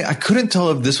I couldn't tell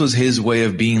if this was his way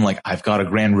of being like, I've got a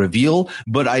grand reveal,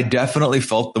 but I definitely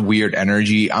felt the weird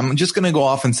energy. I'm just going to go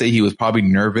off and say he was probably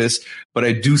nervous, but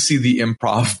I do see the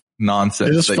improv nonsense.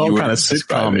 It just that felt you were kind of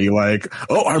sitcom-y, like,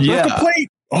 oh, I broke the plate.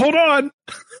 Hold on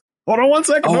 1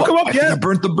 second. Don't come up yet. I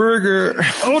burnt the burger.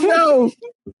 Oh no.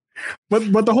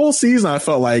 But the whole season, I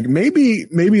felt like maybe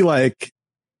like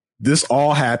this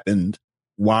all happened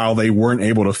while they weren't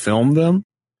able to film them.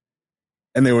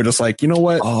 And they were just like, you know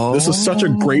what? This is such a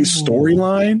great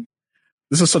storyline.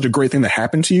 This is such a great thing that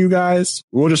happened to you guys.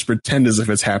 We'll just pretend as if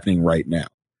it's happening right now.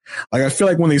 Like, I feel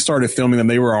like when they started filming them,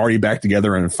 they were already back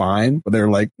together and fine, but they were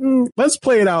like, let's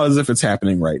play it out as if it's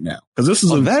happening right now. Cause this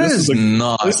is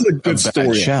a good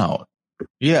story. Shout.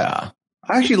 Yeah.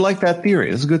 I actually like that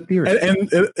theory. It's a good theory. And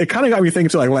it kind of got me thinking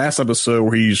to like last episode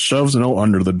where he shoves a note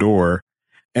under the door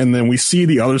and then we see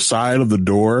the other side of the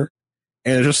door.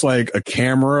 And it's just like a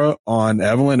camera on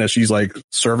Evelyn as she's like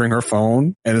serving her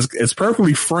phone. And it's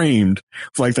perfectly framed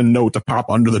for like the note to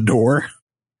pop under the door.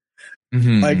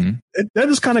 Mm-hmm. Like that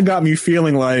just kind of got me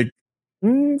feeling like,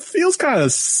 feels kind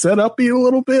of set up-y a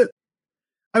little bit.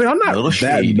 I mean, I'm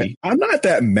not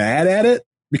that mad at it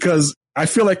because I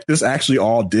feel like this actually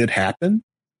all did happen,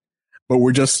 but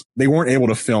they weren't able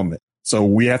to film it. So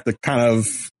we have to kind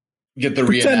of get the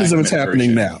pretend as if it's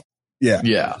happening version. now. Yeah.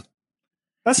 Yeah.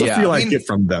 That's the feel I get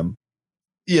from them.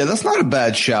 Yeah, that's not a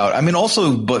bad shout. I mean,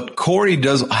 also, but Corey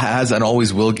has and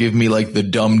always will give me like the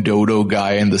dumb dodo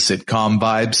guy in the sitcom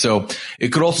vibe. So it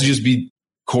could also just be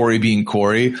Corey being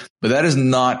Corey, but that is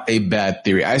not a bad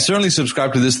theory. I certainly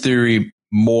subscribe to this theory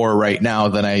more right now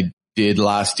than I did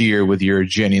last year with your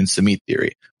Jenny and Samit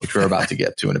theory, which we're about to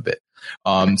get to in a bit.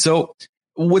 So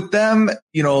with them,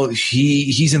 you know,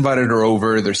 he's invited her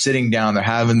over. They're sitting down. They're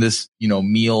having this, you know,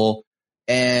 meal,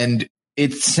 and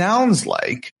it sounds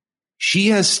like she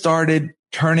has started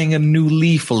turning a new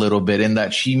leaf a little bit in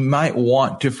that she might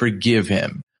want to forgive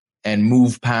him and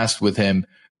move past with him,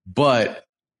 but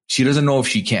she doesn't know if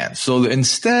she can. So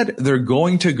instead, they're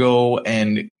going to go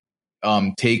and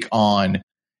take on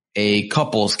a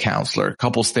couples counselor,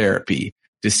 couples therapy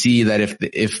to see that if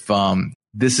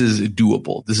this is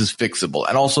doable, this is fixable.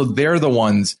 And also they're the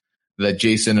ones that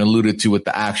Jason alluded to with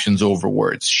the actions over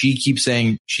words. She keeps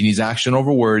saying she needs action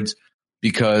over words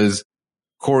because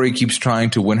Corey keeps trying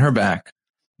to win her back.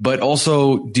 But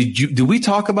also, did we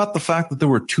talk about the fact that there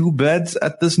were 2 beds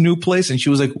at this new place? And she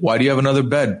was like, why do you have another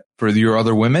bed for your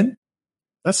other women?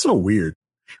 That's so weird.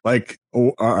 Like,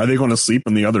 are they going to sleep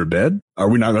in the other bed? Are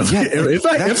we not going to? Yeah, if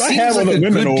I have like other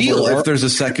women over, if there's a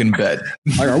second bed,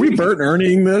 like, are we Bert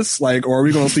earning this? Like, or are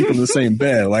we going to sleep in the same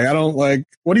bed? Like, I don't like.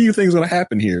 What do you think is going to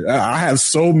happen here? I have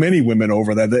so many women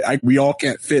over that we all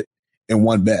can't fit in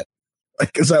one bed.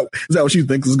 Like, is that what you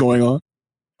think is going on?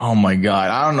 Oh my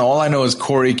God. I don't know. All I know is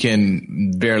Corey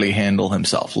can barely handle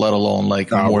himself, let alone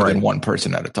like more than one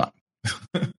person at a time.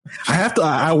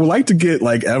 I would like to get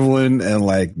like Evelyn and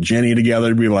like Jenny together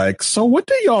to be like, so what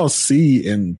do y'all see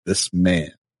in this man?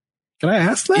 Can I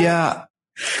ask that? Yeah.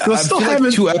 I feel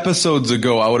like 2 episodes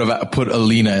ago, I would have put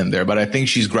Alina in there, but I think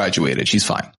she's graduated. She's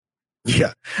fine.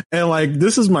 Yeah. And like,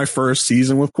 this is my first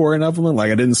season with Corey and Evelyn.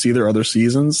 Like, I didn't see their other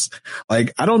seasons.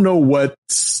 Like, I don't know what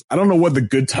the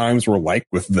good times were like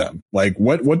with them. Like,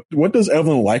 what does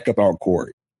Evelyn like about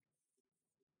Corey?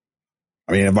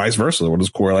 I mean, and vice versa. What does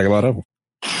Corey like about Evelyn?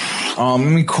 I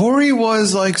mean, Corey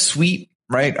was like sweet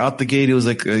right out the gate. He was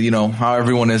like, you know, how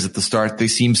everyone is at the start. They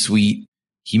seem sweet.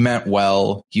 He meant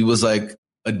well. He was like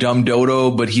a dumb dodo,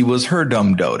 but he was her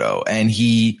dumb dodo. And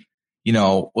he, you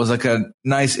know, was like a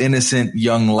nice, innocent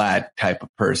young lad type of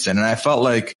person. And I felt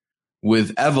like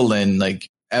with Evelyn, like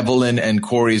Evelyn and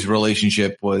Corey's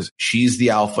relationship was she's the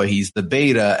alpha, he's the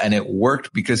beta, and it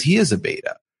worked because he is a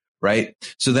beta, right?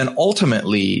 So then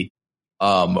ultimately,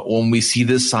 when we see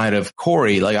this side of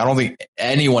Corey, like I don't think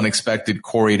anyone expected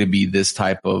Corey to be this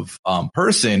type of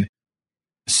person,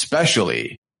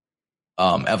 especially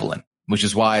Evelyn, which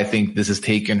is why I think this has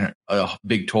taken a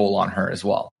big toll on her as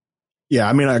well. Yeah,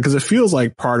 I mean, because it feels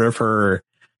like part of her.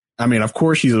 I mean, of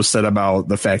course, she's upset about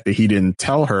the fact that he didn't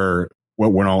tell her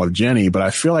what went on with Jenny, but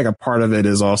I feel like a part of it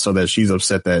is also that she's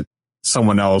upset that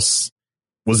someone else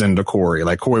was into Corey.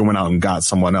 Like Corey went out and got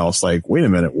someone else. Like, wait a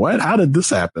minute, what? How did this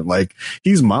happen? Like,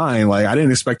 he's mine. Like, I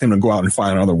didn't expect him to go out and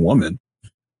find another woman.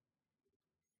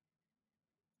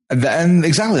 And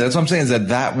exactly, that's what I'm saying,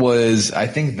 is I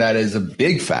think that is a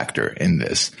big factor in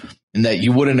this, and that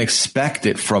you wouldn't expect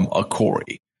it from a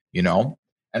Corey, you know?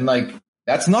 And like,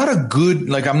 that's not a good,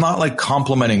 like, I'm not like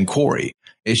complimenting Corey.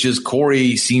 It's just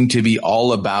Corey seemed to be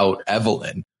all about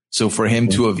Evelyn. So for him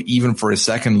to have even for a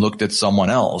second looked at someone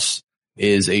else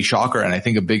is a shocker, and I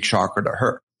think a big shocker to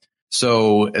her.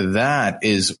 So that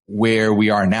is where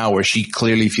we are now, where she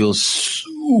clearly feels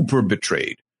super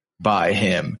betrayed by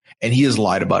him. And he has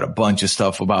lied about a bunch of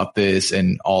stuff about this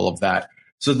and all of that.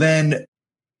 So then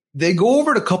they go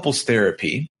over to couples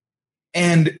therapy,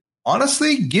 and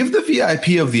honestly, give the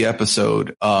VIP of the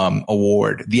episode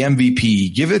award, the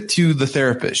MVP, give it to the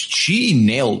therapist. She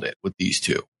nailed it with these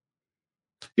two.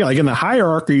 Yeah, like in the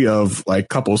hierarchy of like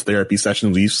couples therapy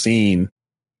sessions we've seen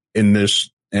in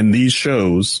these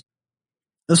shows,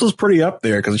 this was pretty up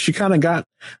there because she kind of got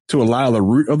to a lot of the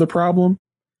root of the problem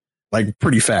like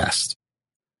pretty fast.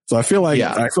 So I feel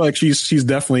like she's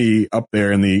definitely up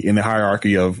there in the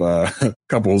hierarchy of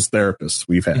couples therapists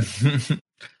we've had.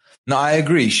 No, I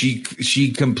agree.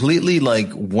 She completely like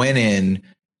went in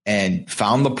and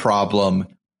found the problem,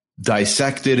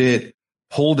 dissected it,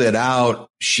 pulled it out.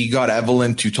 She got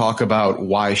Evelyn to talk about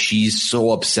why she's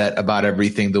so upset about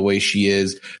everything the way she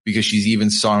is, because she's even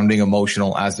sounding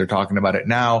emotional as they're talking about it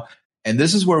now. And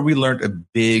this is where we learned a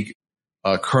big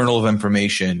kernel of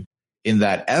information, in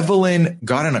that Evelyn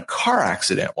got in a car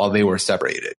accident while they were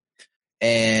separated.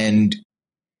 And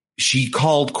she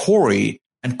called Corey,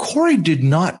 and Corey did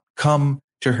not come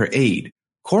to her aid.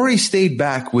 Corey stayed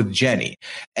back with Jenny.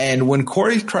 And when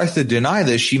Corey tries to deny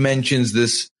this, she mentions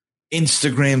this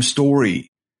Instagram story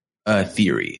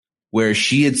theory, where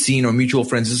she had seen her mutual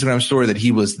friend's Instagram story that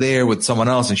he was there with someone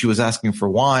else and she was asking for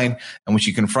wine. And when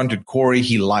she confronted Corey,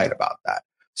 he lied about that.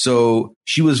 So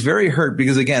she was very hurt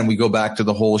because, again, we go back to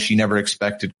the whole, she never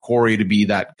expected Corey to be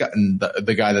that guy,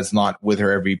 the guy that's not with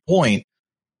her every point.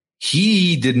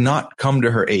 He did not come to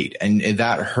her aid, and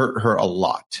that hurt her a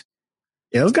lot.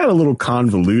 Yeah, it got a little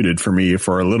convoluted for me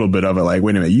for a little bit of it. Like,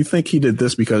 wait a minute, you think he did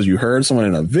this because you heard someone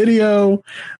in a video,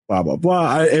 blah, blah,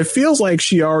 blah. It feels like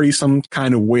she already some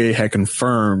kind of way had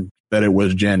confirmed that it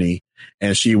was Jenny,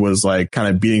 and she was like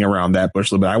kind of beating around that bush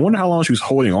a little bit. I wonder how long she was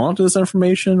holding on to this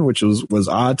information, which was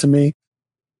odd to me.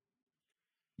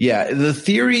 Yeah, the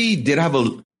theory did have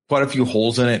quite a few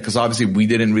holes in it, because obviously we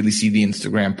didn't really see the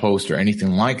Instagram post or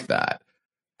anything like that.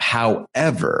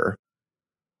 However,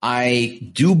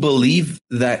 I do believe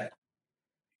that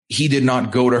he did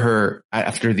not go to her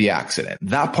after the accident.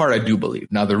 That part I do believe.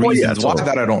 Now, the reasons why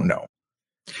that I don't know.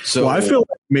 So I feel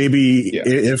like maybe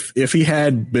if he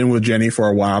had been with Jenny for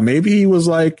a while, maybe he was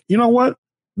like, you know what?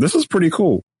 This is pretty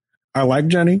cool. I like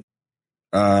Jenny.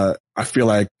 I feel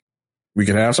like we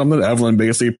could have something. Evelyn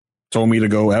basically told me to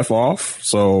go F off.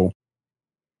 So,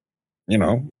 you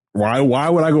know, why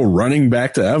would I go running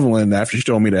back to Evelyn after she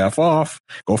told me to F off,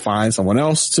 go find someone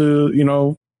else to, you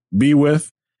know, be with?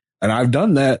 And I've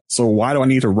done that. So why do I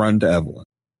need to run to Evelyn?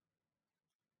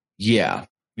 Yeah.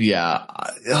 Yeah.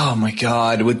 Oh my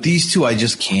God. With these two, I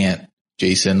just can't,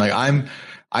 Jason. Like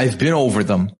I've been over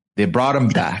them. They brought them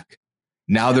back.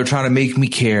 Now they're trying to make me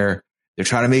care. They're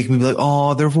trying to make me be like,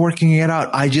 oh, they're working it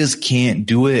out. I just can't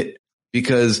do it,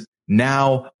 because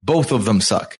now both of them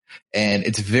suck. And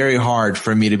it's very hard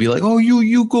for me to be like, oh,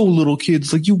 you go, little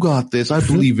kids. Like, you got this. I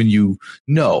believe in you.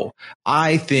 No,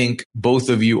 I think both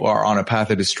of you are on a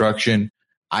path of destruction.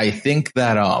 I think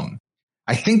that,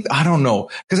 I don't know.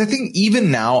 Cause I think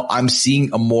even now I'm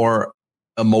seeing a more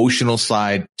emotional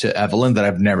side to Evelyn that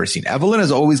I've never seen. Evelyn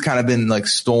has always kind of been like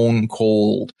stone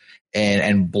cold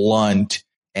and blunt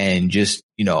and just,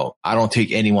 you know, I don't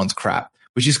take anyone's crap.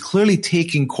 But she's clearly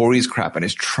taking Corey's crap and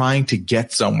is trying to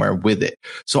get somewhere with it.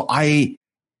 So I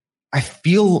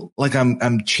feel like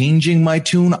I'm changing my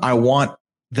tune. I want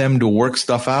them to work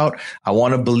stuff out. I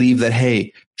want to believe that,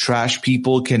 hey, trash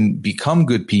people can become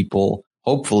good people,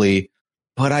 hopefully.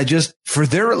 But I just, for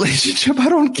their relationship, I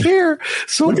don't care.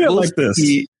 So look at it like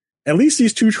this. At least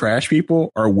these two trash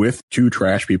people are with two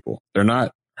trash people. They're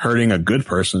not hurting a good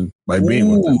person by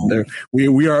being with them.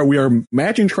 We are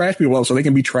matching trash people up so they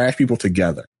can be trash people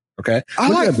together. Okay, I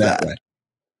like that way.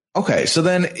 Okay, so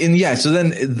then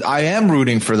I am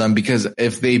rooting for them, because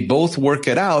if they both work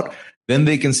it out, then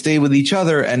they can stay with each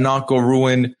other and not go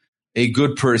ruin a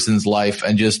good person's life,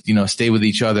 and just, you know, stay with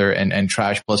each other, and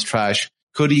trash plus trash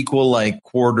could equal like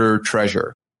quarter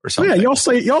treasure or something. Yeah,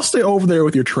 y'all stay over there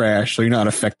with your trash, so you're not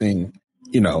affecting,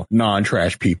 you know,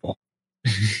 non-trash people.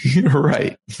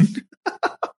 Right.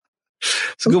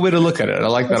 It's a good way to look at it. I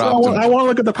like that. I want to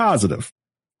look at the positive.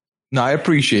 No, I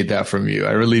appreciate that from you.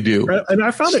 I really do. And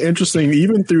I found it interesting,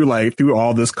 even through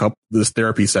all this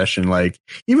therapy session, like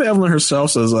even Evelyn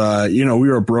herself says, we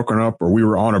were broken up or we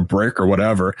were on a break or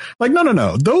whatever. Like,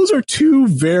 no. Those are two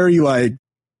very like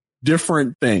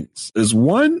different things. Is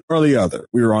one or the other.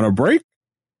 We were on a break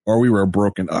or we were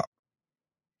broken up.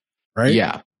 Right?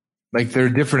 Yeah. Like there are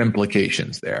different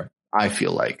implications there, I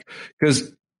feel like.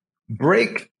 Because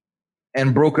break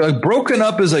and broken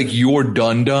up is like you're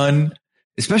done.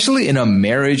 Especially in a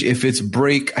marriage, if it's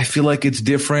break, I feel like it's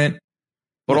different.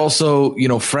 But also,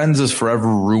 Friends has forever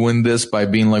ruined this by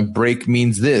being like break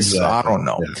means this. Exactly. I don't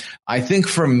know. Yeah. I think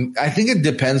it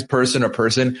depends person to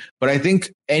person, but I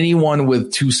think anyone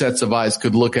with two sets of eyes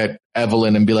could look at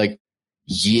Evelyn and be like,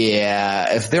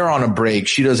 yeah, if they're on a break,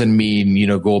 she doesn't mean,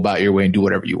 go about your way and do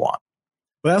whatever you want.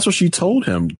 But that's what she told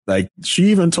him. Like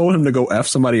she even told him to go F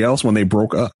somebody else when they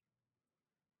broke up.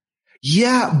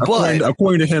 Yeah, but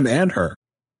according to him and her.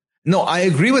 No, I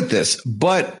agree with this,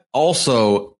 but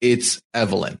also it's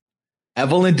Evelyn.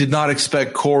 Evelyn did not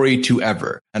expect Corey to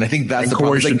ever. And I think that's the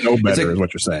Corey problem. Should know better is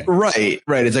what you're saying. Right.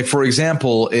 It's like, for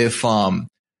example, if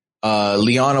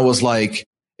Liana was like,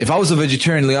 if I was a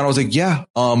vegetarian, Liana was like, yeah,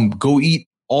 go eat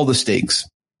all the steaks.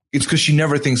 It's because she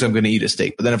never thinks I'm going to eat a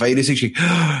steak. But then if I eat a steak, she's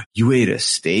like, you ate a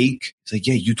steak? It's like,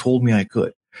 yeah, you told me I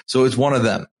could. So it's one of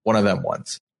them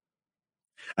ones.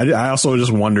 I also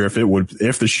just wonder if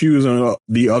the shoe was on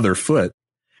the other foot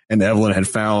and Evelyn had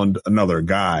found another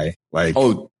guy, like,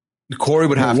 Corey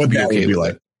would have to be okay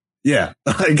with it. Yeah.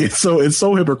 Like it's so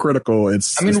hypocritical.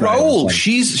 Raul,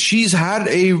 she's had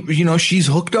she's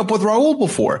hooked up with Raul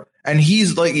before and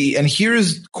he's like, and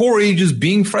here's Corey just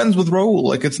being friends with Raul.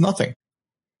 Like it's nothing.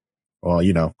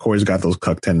 Well, Corey's got those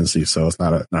cuck tendencies, so it's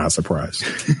not a surprise.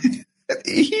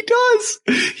 He does.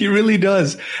 He really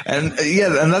does. And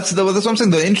and that's what I'm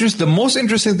saying. The most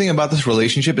interesting thing about this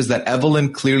relationship is that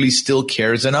Evelyn clearly still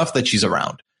cares enough that she's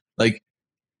around. Like,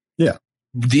 yeah,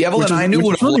 the Evelyn I knew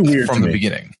would have really weird from the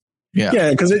beginning. Yeah.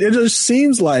 Yeah. Cause it just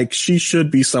seems like she should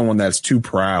be someone that's too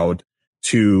proud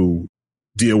to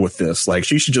deal with this. Like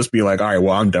she should just be like, all right,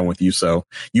 well, I'm done with you. So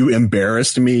you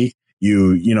embarrassed me.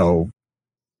 You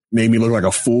made me look like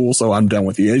a fool, so I'm done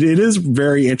with you. It is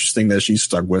very interesting that she's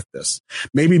stuck with this.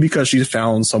 Maybe because she's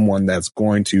found someone that's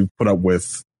going to put up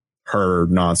with her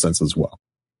nonsense as well.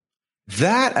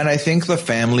 That, and I think the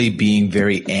family being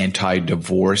very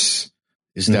anti-divorce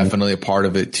is definitely a part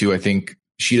of it too. I think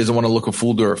she doesn't want to look a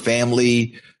fool to her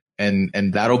family, and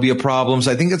that'll be a problem.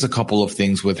 So I think it's a couple of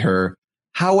things with her.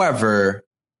 However,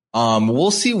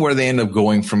 we'll see where they end up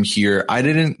going from here. I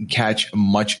didn't catch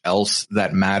much else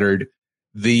that mattered.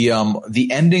 The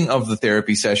ending of the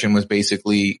therapy session was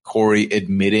basically Corey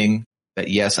admitting that,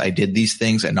 yes, I did these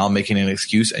things and not making an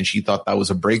excuse. And she thought that was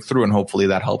a breakthrough and hopefully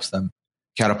that helps them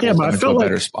catapult them into a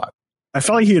better spot. I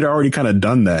felt like he had already kind of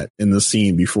done that in the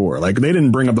scene before. Like they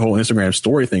didn't bring up the whole Instagram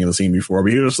story thing in the scene before,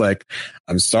 but he was like,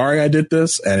 I'm sorry I did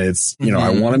this. And it's, I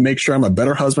want to make sure I'm a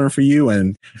better husband for you.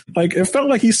 And like, it felt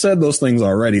like he said those things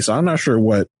already. So I'm not sure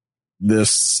what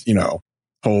this,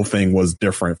 whole thing was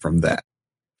different from that.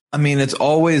 I mean, it's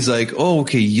always like, oh,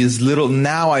 okay,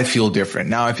 now I feel different.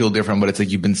 But it's like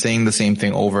you've been saying the same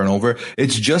thing over and over.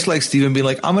 It's just like Steven being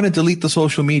like, I'm going to delete the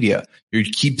social media. You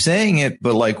keep saying it,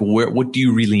 but like, what do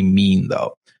you really mean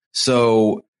though?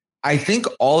 So I think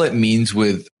all it means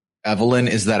with Evelyn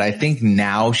is that I think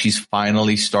now she's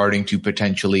finally starting to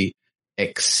potentially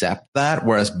accept that.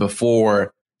 Whereas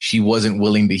before she wasn't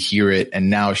willing to hear it. And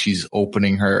now she's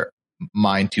opening her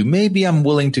mind to maybe I'm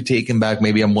willing to take him back.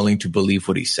 Maybe I'm willing to believe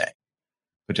what he's saying,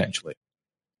 potentially.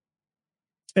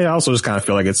 Yeah, I also just kind of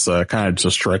feel like it's kind of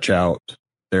to stretch out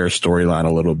their storyline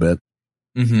a little bit.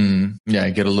 Yeah,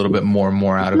 get a little bit more and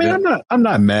more out of it. I'm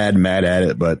not mad at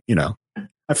it, but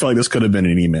I feel like this could have been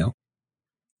an email.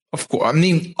 Of course. I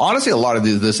mean, honestly, a lot of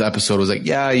this episode was like,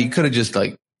 yeah, you could have just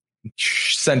like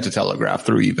sent a telegraph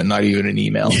through not even an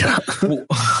email. Yeah.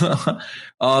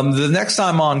 The next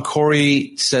time on,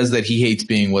 Corey says that he hates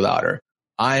being without her.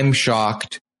 I'm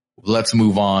shocked. Let's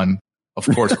move on. Of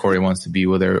course, Corey wants to be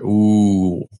with her.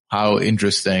 Ooh, how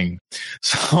interesting.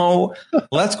 So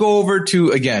let's go over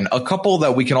to, again, a couple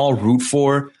that we can all root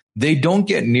for. They don't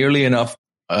get nearly enough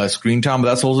screen time, but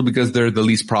that's also because they're the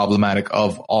least problematic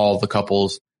of all the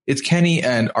couples. It's Kenny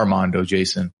and Armando,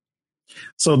 Jason.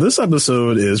 So this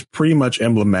episode is pretty much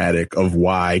emblematic of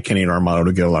why Kenny and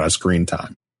Armando get a lot of screen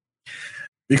time.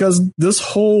 Because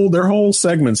their whole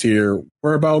segments here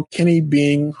were about Kenny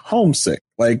being homesick.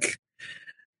 Like,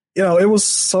 it was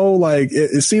so like,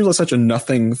 it seems like such a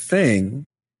nothing thing,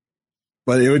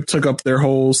 but it took up their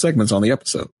whole segments on the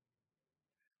episode.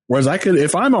 Whereas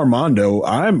if I'm Armando,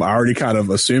 I'm already kind of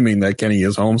assuming that Kenny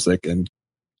is homesick and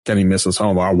Kenny misses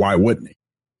home. Or why wouldn't he?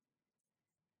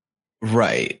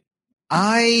 Right.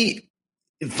 I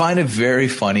find it very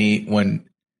funny when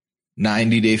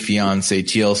 90 Day Fiancé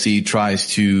TLC tries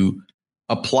to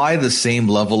apply the same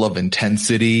level of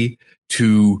intensity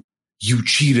to "you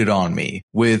cheated on me"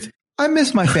 with "I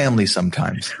miss my family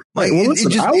sometimes." Like, well,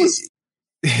 listen,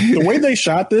 the way they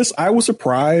shot this, I was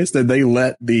surprised that they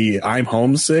let the "I'm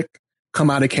homesick" come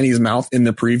out of Kenny's mouth in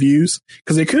the previews,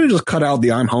 because they could have just cut out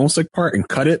the "I'm homesick" part and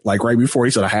cut it like right before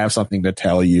he said, "I have something to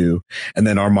tell you." And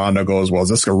then Armando goes, "Well, is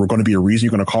this going to be a reason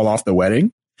you're going to call off the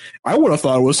wedding?" I would have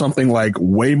thought it was something like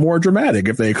way more dramatic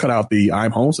if they cut out the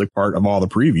 "I'm homesick" part of all the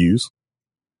previews.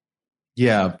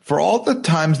 Yeah. For all the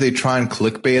times they try and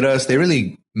clickbait us, they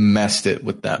really messed it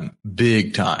with them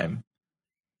big time.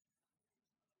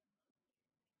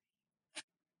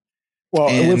 Well,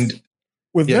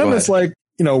 with them, it's like,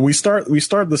 you know, we start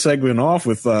the segment off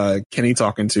with Kenny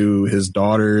talking to his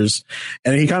daughters,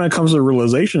 and he kind of comes to the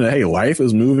realization that, hey, life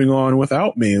is moving on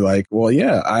without me. Like, well,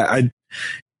 yeah, I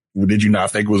did you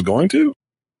not think it was going to?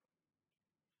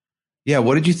 Yeah,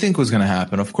 what did you think was going to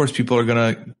happen? Of course, people are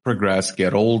going to progress,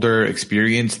 get older,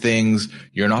 experience things.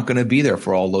 You're not going to be there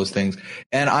for all those things.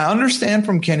 And I understand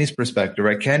from Kenny's perspective,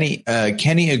 right?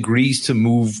 Kenny agrees to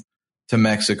move to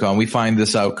Mexico, and we find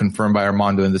this out confirmed by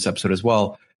Armando in this episode as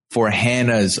well, for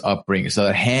Hannah's upbringing, so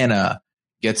that Hannah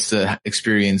gets to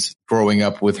experience growing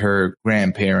up with her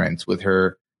grandparents, with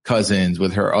her cousins,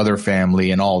 with her other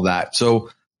family and all that. So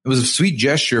it was a sweet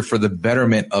gesture for the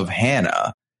betterment of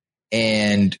Hannah.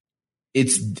 And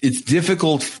it's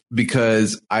difficult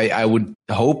because I would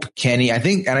hope Kenny, I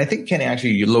think Kenny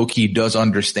actually low key does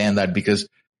understand that, because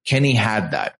Kenny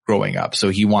had that growing up. So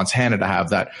he wants Hannah to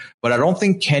have that. But I don't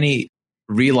think Kenny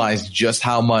realized just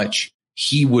how much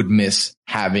he would miss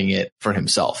having it for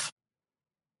himself.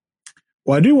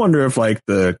 Well, I do wonder if like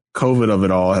the COVID of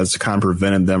it all has kind of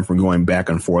prevented them from going back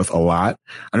and forth a lot.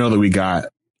 I know that we got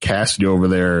Cassidy over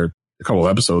there a couple of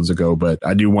episodes ago, but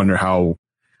I do wonder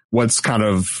what's kind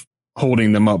of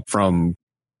holding them up from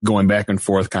going back and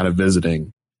forth, kind of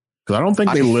visiting. Because I don't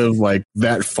think they live like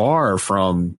that far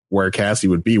from where Cassie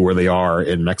would be, where they are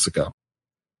in Mexico.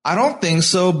 I don't think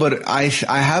so, but I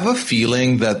have a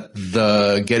feeling that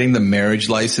getting the marriage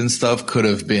license stuff could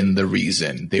have been the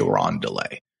reason they were on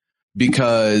delay.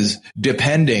 Because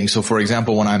so for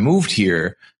example, when I moved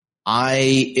here,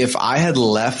 if I had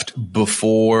left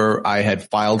before I had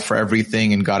filed for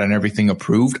everything and gotten everything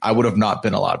approved, I would have not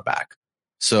been allowed back.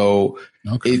 So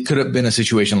It could have been a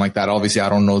situation like that. Obviously, I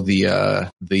don't know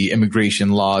the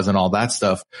immigration laws and all that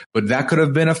stuff, but that could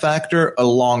have been a factor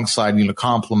alongside,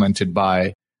 complemented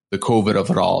by the COVID of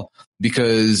it all,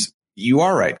 because you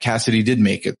are right. Cassidy did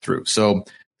make it through. So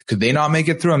could they not make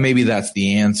it through? And maybe that's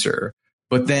the answer.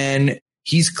 But then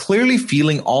he's clearly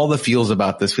feeling all the feels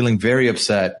about this, feeling very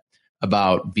upset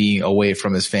about being away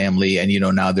from his family. And,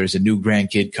 now there's a new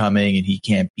grandkid coming and he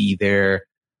can't be there.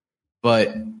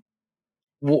 But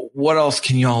what else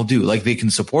can y'all do? Like, they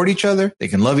can support each other. They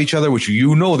can love each other, which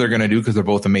they're going to do because they're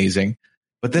both amazing.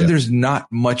 But then there's not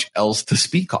much else to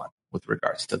speak on with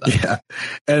regards to that. Yeah.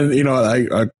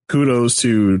 And, kudos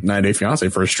to 90 Day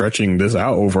Fiancé for stretching this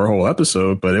out over a whole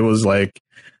episode. But it was like,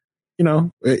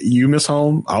 you miss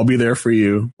home, I'll be there for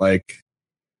you. Like,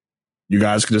 you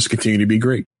guys can just continue to be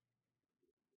great.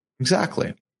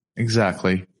 Exactly.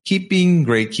 Keep being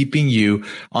great, keeping you.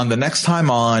 On the next time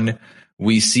on,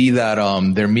 we see that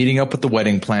they're meeting up with the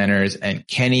wedding planners, and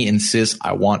Kenny insists,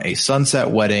 I want a sunset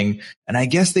wedding. And I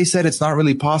guess they said it's not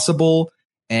really possible.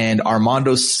 And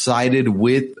Armando sided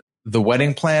with the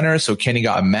wedding planner. So Kenny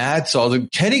got mad. So I was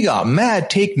like, Kenny got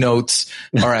mad. Take notes.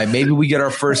 All right. Maybe we get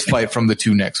our first fight from the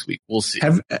two next week. We'll see.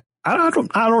 I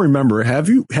don't remember. Have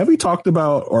you talked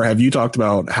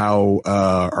about how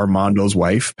Armando's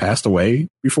wife passed away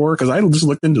before? Because I just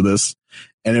looked into this,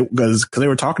 and because they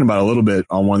were talking about it a little bit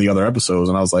on one of the other episodes,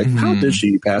 and I was like, how did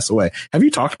she pass away? Have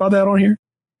you talked about that on here?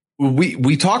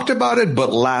 We talked about it,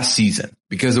 but last season,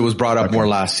 because it was brought up more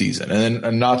last season, and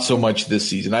then not so much this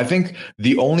season. I think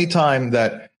the only time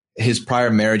that his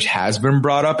prior marriage has been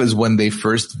brought up is when they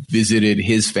first visited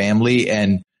his family,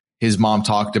 and his mom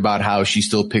talked about how she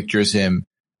still pictures him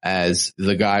as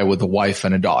the guy with a wife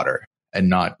and a daughter, and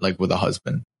not like with a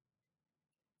husband.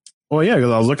 Well, yeah,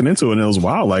 because I was looking into it, and it was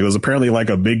wild. Like, it was apparently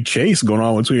like a big chase going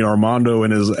on between Armando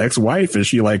and his ex-wife, and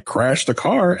she like crashed the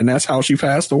car, and that's how she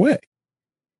passed away.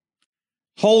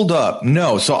 Hold up.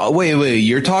 No. So wait,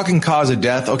 you're talking cause of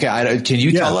death. Okay. Can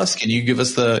you tell us? Can you give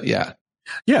us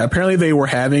Yeah, apparently they were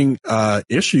having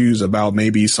issues about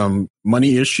maybe some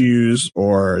money issues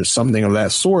or something of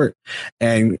that sort.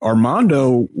 And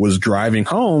Armando was driving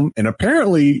home, and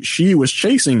apparently she was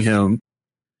chasing him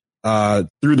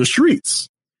through the streets,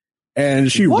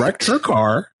 and she wrecked her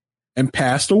car and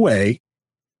passed away,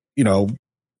 you know,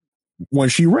 when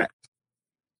she wrecked.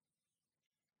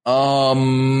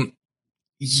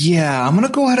 Yeah, I'm going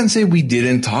to go ahead and say we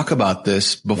didn't talk about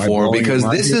this before because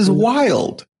this is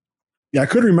wild. Yeah, I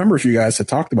couldn't remember if you guys had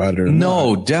talked about it or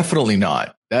no, not. Definitely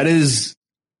not. That is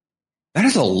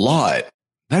a lot.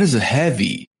 That is a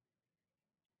heavy.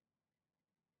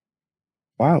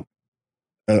 Wow.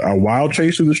 A wild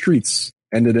chase through the streets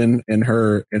ended in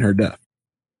her death.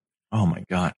 Oh my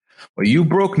God. Well, you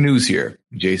broke news here,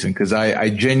 Jason, because I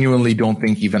genuinely don't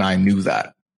think even I knew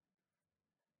that.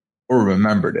 Or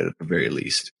remembered it at the very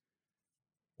least.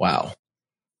 Wow.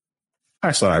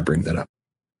 I thought I'd bring that up.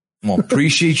 Well,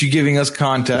 appreciate you giving us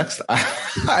context.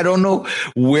 I don't know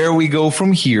where we go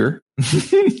from here.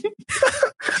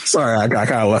 Sorry, I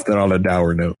kind of left it on a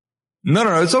dour note.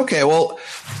 No, it's okay. Well,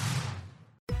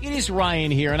 it is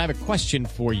Ryan here, and I have a question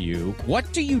for you.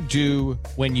 What do you do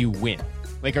when you win?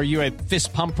 Like, are you a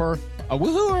fist pumper, a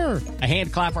woohooer, a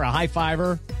hand clapper, a high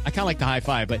fiver? I kind of like the high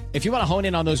five, but if you want to hone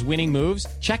in on those winning moves,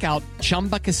 check out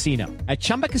Chumba Casino. At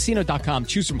ChumbaCasino.com,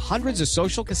 choose from hundreds of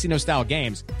social casino style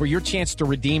games for your chance to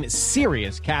redeem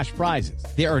serious cash prizes.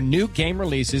 There are new game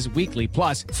releases weekly,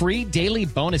 plus free daily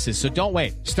bonuses. So don't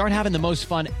wait. Start having the most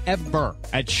fun ever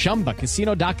at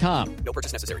ChumbaCasino.com. No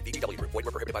purchase necessary. VGW Group. Void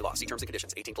where prohibited by law. See terms and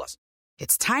conditions. 18+.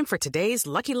 It's time for today's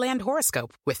Lucky Land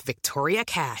horoscope with Victoria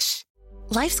Cash.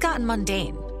 Life's gotten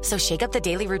mundane, so shake up the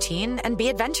daily routine and be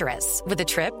adventurous with a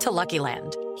trip to Lucky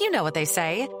Land. You know what they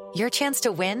say. Your chance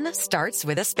to win starts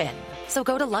with a spin. So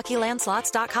go to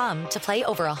LuckyLandSlots.com to play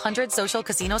over 100 social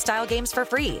casino-style games for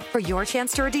free for your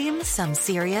chance to redeem some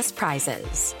serious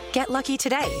prizes. Get lucky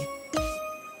today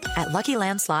at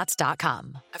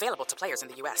LuckyLandSlots.com. Available to players in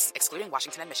the U.S., excluding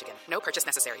Washington and Michigan. No purchase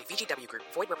necessary. VGW Group.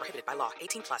 Void where prohibited by law.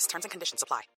 18+. Terms and conditions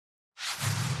apply.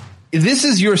 this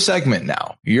is your segment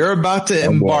now. You're about to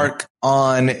embark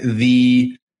on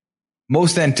the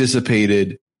most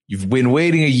anticipated. You've been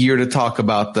waiting a year to talk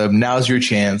about them. Now's your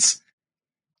chance.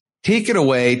 Take it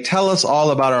away. Tell us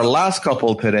all about our last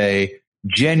couple today,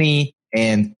 Jenny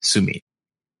and Sumit.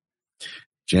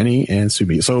 Jenny and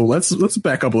Sumit. So let's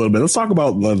back up a little bit. Let's talk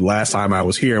about the last time I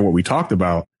was here and what we talked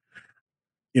about.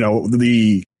 You know,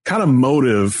 the kind of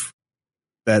motive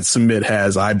that Sumit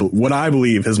has, what I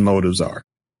believe his motives are,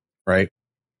 right?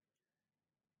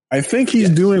 I think he's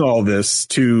doing all this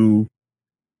to,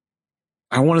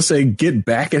 I want to say, get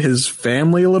back at his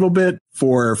family a little bit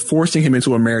for forcing him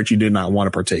into a marriage he did not want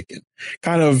to partake in.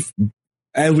 Kind of,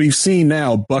 as we've seen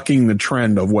now, bucking the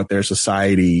trend of what their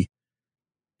society,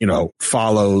 you know,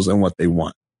 follows and what they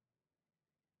want.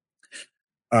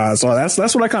 So that's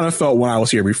what I kind of felt when I was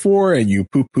here before, and you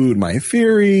poo-pooed my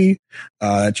theory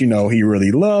that, you know, he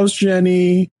really loves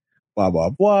Jenny, blah,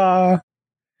 blah, blah.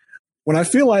 When I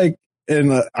feel like,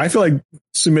 I feel like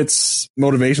Sumit's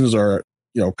motivations are,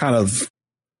 you know, kind of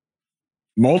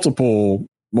multiple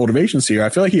motivations here. I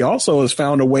feel like he also has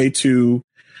found a way to,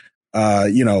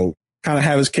 you know, kind of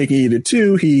have his cake and eat it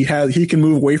too. He can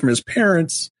move away from his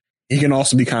parents. He can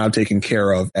also be kind of taken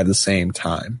care of at the same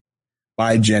time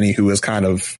by Jenny, who is kind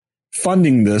of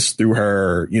funding this through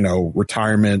her, you know,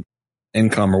 retirement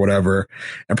income or whatever,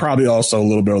 and probably also a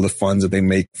little bit of the funds that they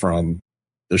make from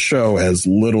the show, as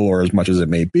little or as much as it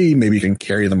may be. Maybe you can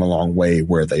carry them a long way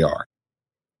where they are.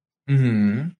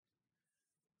 Mm-hmm.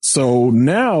 So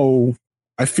now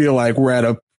I feel like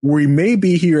we may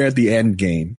be here at the end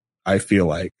game, I feel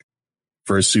like,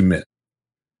 for Sumit.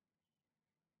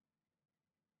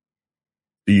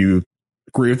 Do you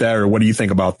agree with that, or what do you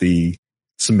think about the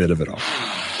Sumit of it all?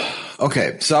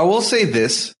 Okay, so I will say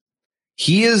this.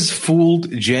 He has fooled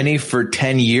Jenny for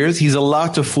 10 years. He's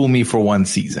allowed to fool me for one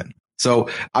season. So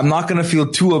I'm not going to feel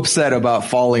too upset about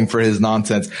falling for his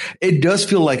nonsense. It does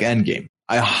feel like Endgame.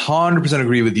 I 100%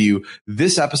 agree with you.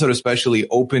 This episode especially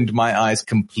opened my eyes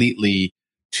completely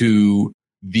to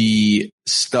the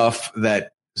stuff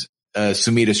that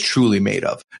Sumit is truly made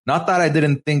of. Not that I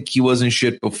didn't think he wasn't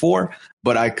shit before,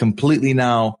 but I completely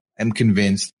now am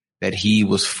convinced that he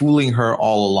was fooling her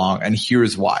all along, and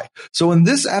here's why. So in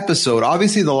this episode,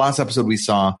 obviously the last episode we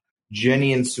saw,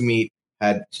 Jenny and Sumit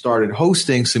had started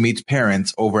hosting Sumit's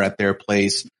parents over at their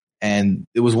place, and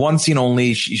it was one scene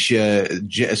only.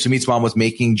 Sumit's mom was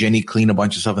making Jenny clean a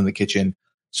bunch of stuff in the kitchen.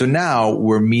 So now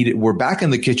we're back in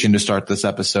the kitchen to start this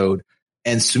episode,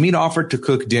 and Sumit offered to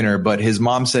cook dinner, but his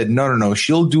mom said, no,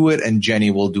 she'll do it and Jenny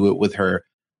will do it with her.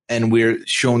 And we're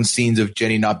shown scenes of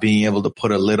Jenny not being able to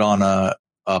put a lid on a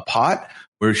pot.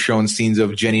 We're shown scenes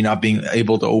of Jenny not being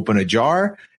able to open a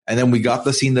jar. And then we got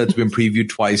the scene that's been previewed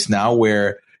twice now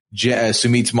where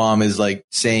Sumit's mom is like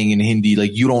saying in Hindi,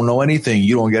 like, you don't know anything,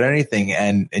 you don't get anything.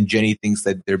 And Jenny thinks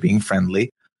that they're being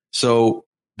friendly. So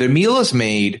the meal is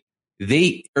made.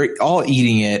 They are all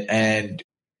eating it. And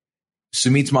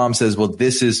Sumit's mom says, well,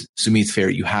 this is Sumit's fare.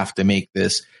 You have to make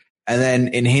this. And then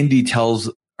in Hindi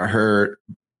tells her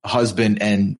husband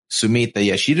and Sumit that,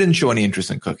 yeah, she didn't show any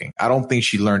interest in cooking. I don't think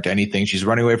she learned anything. She's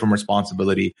running away from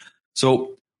responsibility.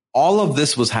 So all of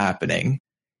this was happening.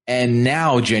 And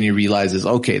now Jenny realizes,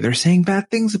 okay, they're saying bad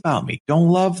things about me. Don't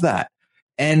love that.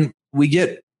 And we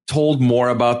get told more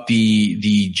about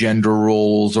the gender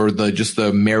roles or just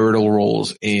the marital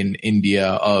roles in India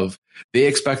of they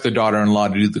expect the daughter-in-law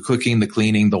to do the cooking, the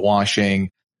cleaning, the washing,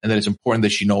 and that it's important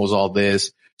that she knows all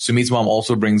this. Sumit's mom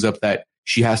also brings up that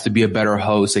she has to be a better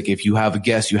host. Like if you have a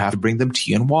guest, you have to bring them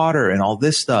tea and water and all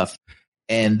this stuff.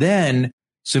 And then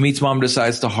Sumit's mom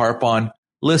decides to harp on,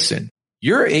 listen,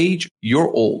 your age,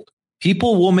 you're old.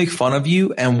 People will make fun of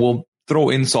you and will throw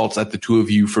insults at the two of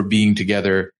you for being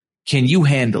together. Can you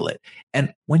handle it?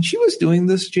 And when she was doing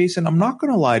this, Jason, I'm not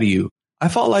going to lie to you. I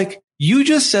felt like you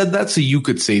just said that so you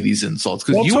could say these insults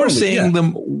because you were saying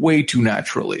them way too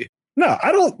naturally. No,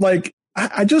 I don't like,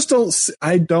 I just don't,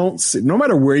 I don't see, no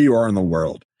matter where you are in the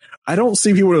world, I don't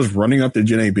see people just running up to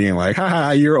Jenny being like,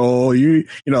 haha, you're old, you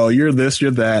know, you're this,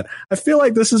 you're that. I feel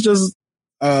like this is just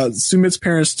Sumit's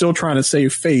parents still trying to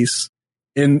save face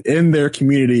in their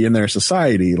community, in their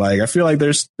society. Like, I feel like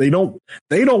they don't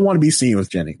want to be seen with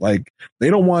Jenny. Like, they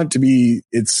don't want to be,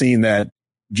 it's seen that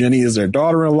Jenny is their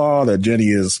daughter-in-law, that Jenny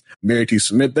is married to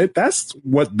Sumit. That's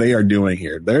what they are doing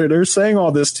here. They're saying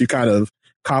all this to kind of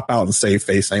cop out and save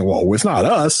face, saying, well, it's not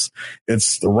us.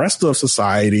 It's the rest of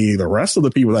society, the rest of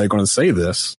the people that are going to say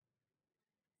this.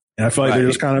 And I feel like they're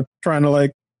just kind of trying to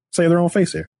like save their own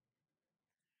face here.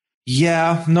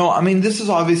 Yeah, no, I mean, this is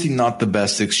obviously not the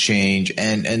best exchange,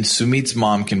 and Sumit's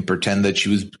mom can pretend that she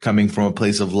was coming from a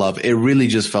place of love. It really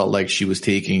just felt like she was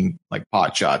taking like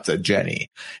pot shots at Jenny,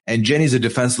 and Jenny's a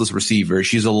defenseless receiver.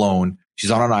 She's alone.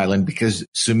 She's on an island because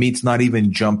Sumit's not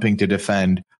even jumping to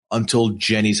defend until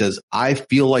Jenny says, I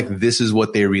feel like this is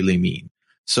what they really mean.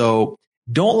 So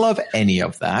don't love any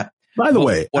of that. By the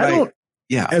way,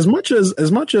 as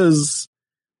much as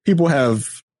people have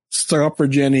stuck up for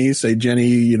Jenny, say Jenny,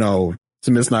 you know,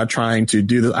 Sumit's not trying to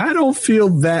do this, I don't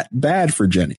feel that bad for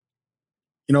Jenny.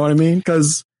 You know what I mean?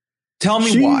 Because tell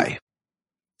me why.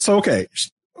 So, okay,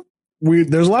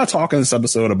 there's a lot of talk in this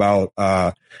episode about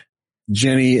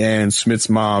Jenny and Sumit's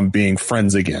mom being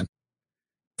friends again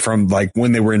from like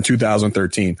when they were in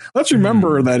 2013. Let's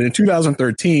remember that in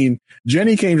 2013,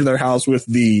 Jenny came to their house with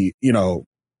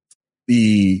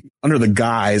under the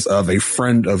guise of a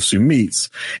friend of Sumit's,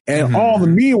 and all the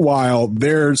meanwhile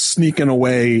they're sneaking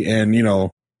away and, you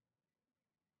know,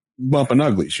 bumping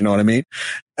uglies. You know what I mean?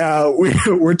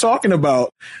 We're talking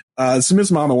about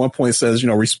Sumit's mom at one point says, you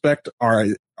know, respect our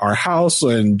house,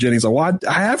 and Jenny's like, well,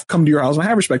 I have come to your house and I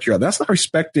have respect your house. That's not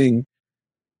respecting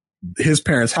his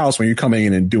parents' house when you're coming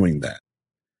in and doing that.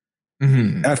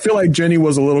 I feel like Jenny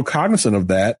was a little cognizant of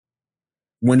that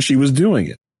when she was doing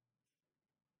it.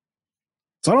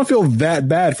 So I don't feel that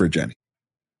bad for Jenny.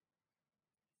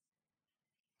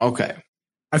 Okay.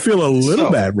 I feel a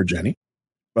little bad for Jenny,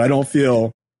 but I don't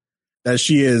feel that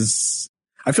she is.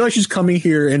 I feel like she's coming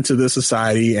here into this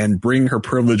society and bringing her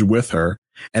privilege with her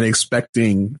and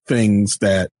expecting things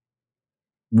that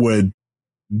would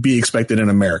be expected in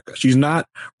America. She's not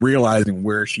realizing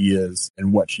where she is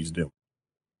and what she's doing.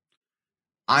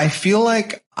 I feel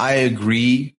like I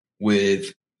agree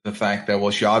with the fact that,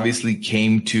 well, she obviously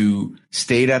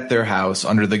stayed at their house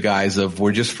under the guise of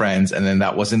we're just friends. And then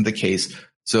that wasn't the case.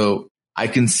 So I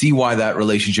can see why that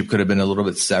relationship could have been a little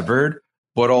bit severed,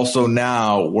 but also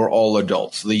now we're all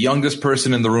adults. The youngest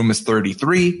person in the room is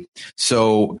 33.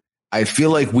 So I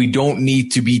feel like we don't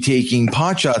need to be taking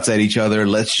pot shots at each other.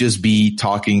 Let's just be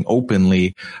talking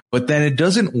openly. But then it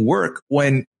doesn't work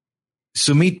when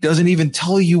Sumit doesn't even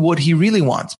tell you what he really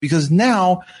wants, because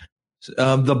now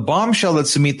the bombshell that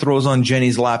Sumit throws on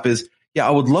Jenny's lap is, yeah,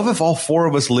 I would love if all four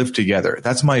of us lived together.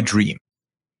 That's my dream.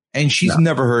 And she's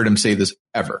never heard him say this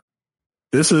ever.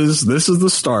 This is the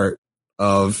start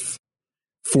of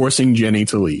forcing Jenny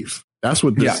to leave. That's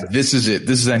what this is. This is it.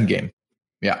 This is endgame.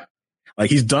 Yeah. Like,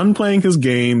 he's done playing his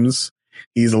games.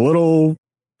 He's maybe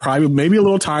a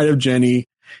little tired of Jenny.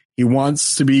 He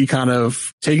wants to be kind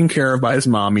of taken care of by his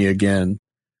mommy again.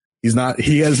 He's not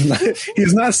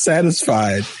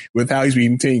satisfied with how he's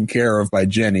being taken care of by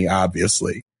Jenny,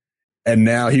 obviously. And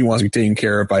now he wants to be taken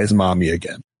care of by his mommy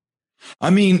again.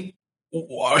 I mean,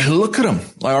 look at him.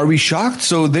 Like, are we shocked?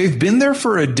 So they've been there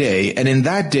for a day. And in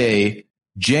that day,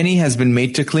 Jenny has been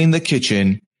made to clean the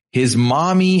kitchen. his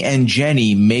mommy and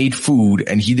Jenny made food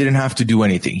and he didn't have to do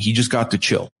anything. He just got to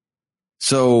chill.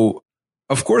 So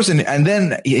of course, and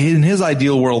then in his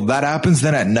ideal world, that happens.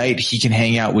 Then at night, he can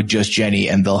hang out with just Jenny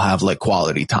and they'll have like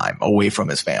quality time away from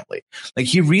his family. Like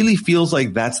he really feels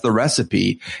like that's the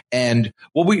recipe. And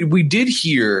what we did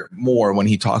hear more when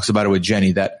he talks about it with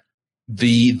Jenny, that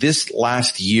this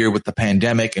last year with the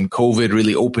pandemic and COVID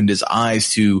really opened his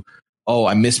eyes to, oh,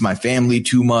 I miss my family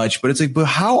too much. But it's like, but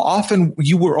how often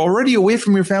you were already away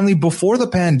from your family before the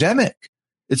pandemic?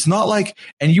 It's not like,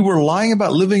 and you were lying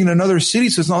about living in another city,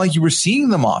 so it's not like you were seeing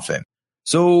them often.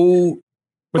 So,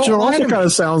 but you know, also kind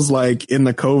of sounds like in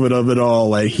the COVID of it all,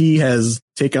 like he has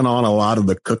taken on a lot of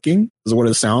the cooking, is what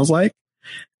it sounds like.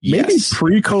 Maybe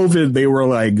pre-COVID, they were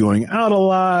like going out a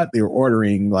lot. They were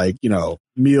ordering like, you know,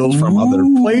 meals from other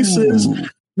places.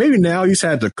 Maybe now he's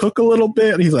had to cook a little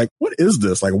bit. And he's like, what is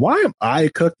this? Like, why am I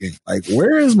cooking? Like,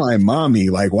 where is my mommy?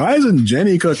 Like, why isn't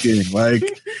Jenny cooking? Like,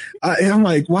 I'm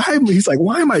like, why? He's like,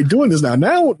 why am I doing this now?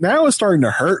 Now it's starting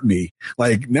to hurt me.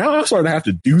 Like, now I'm starting to have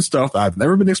to do stuff I've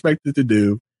never been expected to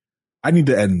do. I need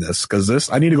to end this because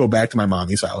I need to go back to my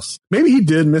mommy's house. Maybe he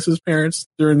did miss his parents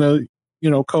during the, you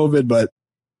know, COVID, but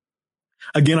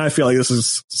again, I feel like this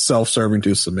is self-serving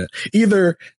to submit.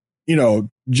 Either, you know,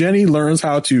 Jenny learns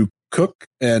how to cook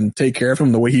and take care of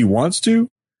him the way he wants to,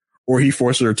 or he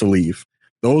forces her to leave.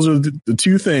 Those are the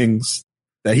two things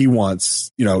that he wants.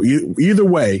 You know, either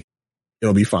way,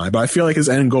 it'll be fine. But I feel like his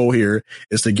end goal here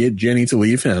is to get Jenny to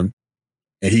leave him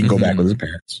and he can go back with his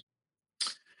parents.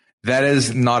 That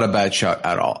is not a bad shot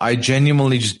at all. I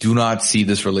genuinely just do not see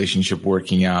this relationship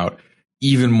working out,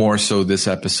 even more so this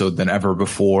episode than ever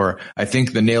before. I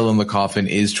think the nail in the coffin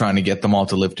is trying to get them all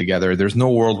to live together. There's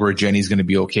no world where Jenny's going to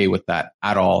be okay with that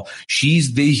at all.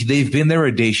 They've been there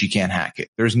a day. She can't hack it.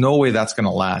 There's no way that's going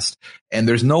to last. And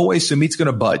there's no way Sumit's going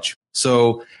to budge.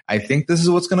 So I think this is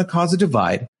what's going to cause a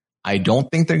divide. I don't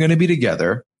think they're going to be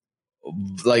together.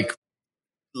 Like,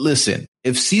 listen,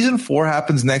 if season 4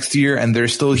 happens next year and they're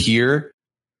still here,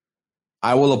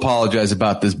 I will apologize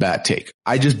about this bad take.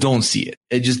 I just don't see it.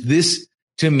 This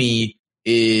to me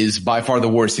is by far the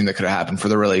worst thing that could have happened for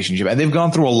the relationship. And they've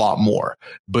gone through a lot more,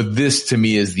 but this to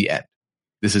me is the end.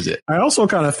 This is it. I also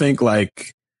kind of think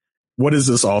like, what is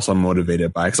this also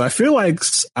motivated by? Because I feel like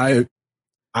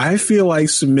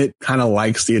Sumit kind of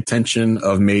likes the attention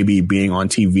of maybe being on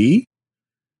TV.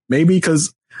 Maybe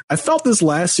because I felt this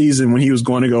last season when he was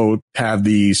going to go have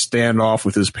the standoff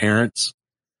with his parents.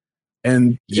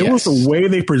 And it was the way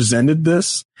they presented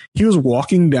this. He was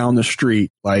walking down the street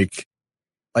like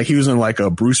he was in like a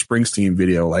Bruce Springsteen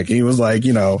video. Like he was like,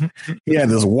 you know, he had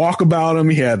this walk about him.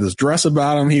 He had this dress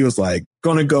about him. He was like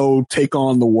going to go take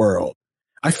on the world.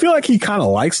 I feel like he kind of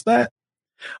likes that.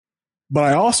 But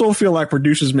I also feel like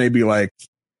producers may be like,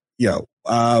 yo,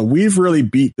 we've really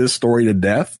beat this story to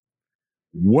death.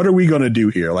 What are we going to do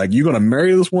here? Like, you going to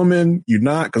marry this woman? You're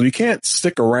not, because we can't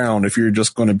stick around if we're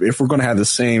going to have the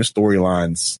same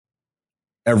storylines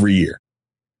every year.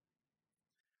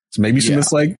 So maybe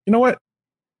Sumit's like, you know what?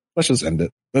 Let's just end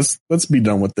it. Let's be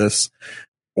done with this.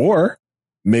 Or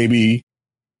maybe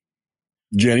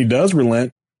Jenny does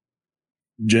relent.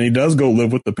 Jenny does go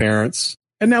live with the parents.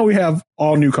 And now we have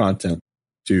all new content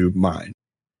to mine.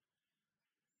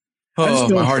 I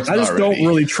just don't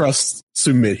really trust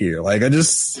Sumit here. Like,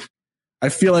 I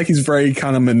feel like he's very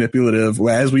kind of manipulative,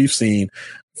 as we've seen.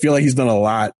 I feel like he's done a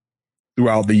lot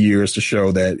throughout the years to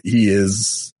show that he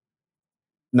is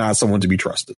not someone to be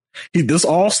trusted. This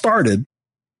all started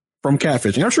from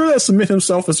catfishing. I'm sure that Sumit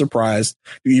himself is surprised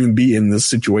to even be in this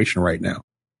situation right now.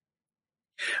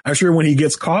 I'm sure when he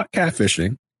gets caught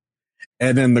catfishing,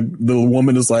 and then the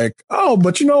woman is like, oh,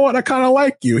 but you know what? I kind of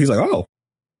like you. He's like, oh,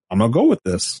 I'm going to go with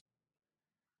this.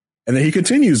 And then he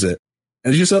continues it.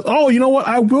 And she says, oh, you know what?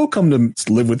 I will come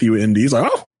to live with you, Indy. He's like,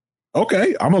 oh,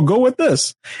 okay, I'm going to go with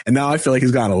this. And now I feel like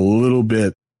he's got a little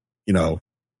bit, you know,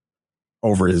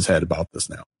 over his head about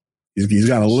this now. He's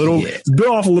got he's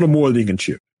built off a little more than he can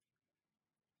chew.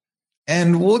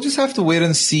 And we'll just have to wait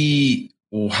and see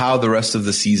how the rest of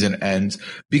the season ends.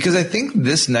 Because I think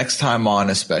this next time on,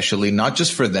 especially, not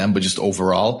just for them, but just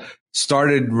overall,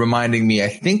 started reminding me, I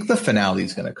think the finale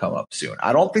is going to come up soon.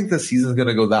 I don't think the season's going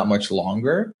to go that much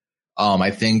longer.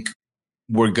 I think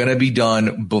we're going to be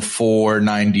done before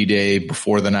 90 Day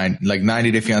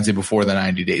Fiancé before the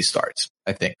 90 days starts,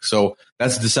 I think. So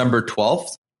that's December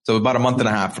 12th. So about a month and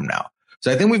a half from now.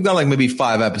 So I think we've got like maybe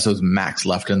 5 episodes max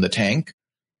left in the tank.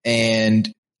 And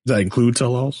does that include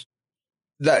tell-alls?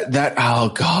 Oh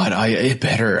God, it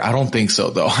better. I don't think so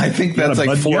though. I think that's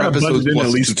like 4 episodes plus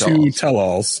at least 2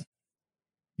 tell-alls.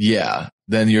 Yeah,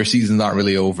 then your season's not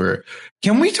really over.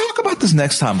 Can we talk about this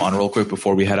next time on real quick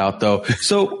before we head out though?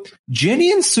 So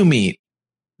Jenny and Sumit,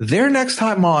 their next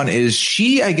time on is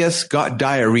she, I guess, got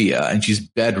diarrhea and she's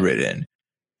bedridden.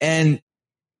 And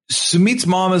Sumit's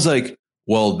mom is like,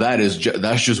 well, that's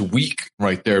just weak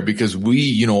right there because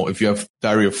if you have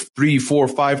diarrhea 3, 4,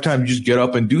 5 times, you just get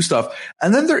up and do stuff.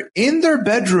 And then they're in their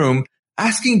bedroom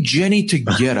asking Jenny to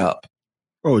get up.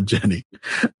 Oh, Jenny.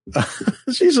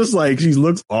 She's just like, she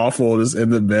looks awful just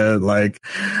in the bed. Like,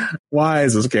 why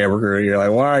is this camera crew here? Like,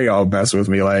 why are y'all messing with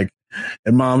me? Like,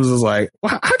 and mom's just like,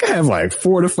 well, I could have like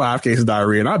 4 to 5 cases of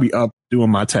diarrhea and I'll be up doing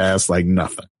my tasks like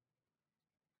nothing.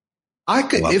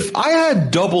 If I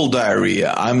had double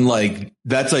diarrhea, I'm like,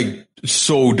 that's like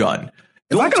so done.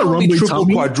 If I got a rumbly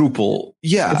tummy, quadruple.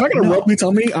 Yeah. If I got a rumbly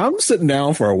tummy, I'm sitting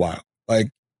down for a while. Like,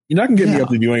 you're not going to get me up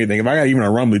to do anything. If I got even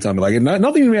a rumbly tummy, like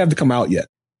nothing even have to come out yet.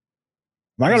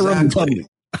 If I got a rumbly tummy,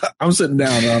 I'm sitting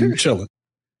down and I'm chilling.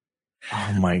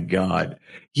 Oh my God.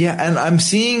 Yeah. And I'm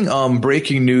seeing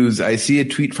breaking news. I see a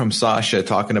tweet from Sasha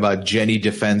talking about Jenny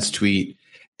defense tweet.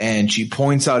 And she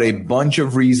points out a bunch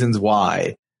of reasons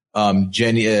why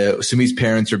Sumit's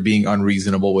parents are being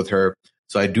unreasonable with her.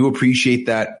 So I do appreciate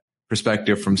that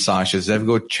perspective from Sasha. So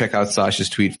go check out Sasha's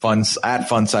tweet,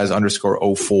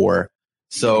 @funsize_04.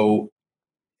 So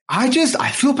I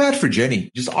feel bad for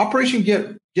Jenny. Just Operation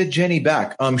Get Jenny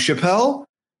back. Chappelle,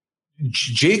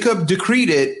 Jacob decreed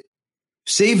it.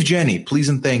 Save Jenny, please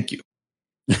and thank you.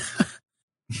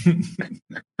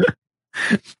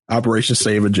 Operation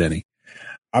Save a Jenny.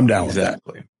 I'm down with that.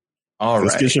 Exactly. All right.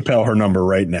 Let's get Chappelle her number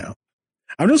right now.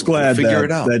 I'm just glad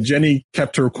that Jenny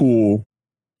kept her cool,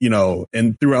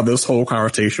 and throughout this whole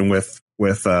conversation with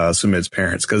Sumit's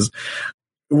parents. Because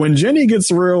when Jenny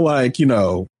gets real, high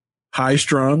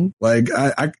strung, well,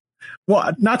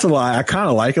 not to lie, I kind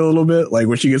of like it a little bit. Like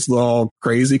when she gets all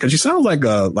crazy, because she sounds like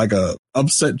a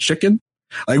upset chicken.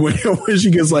 Like when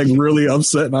she gets really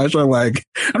upset and high strung, like,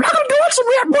 I'm not gonna do it,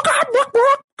 Sumit.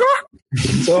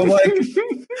 So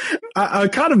I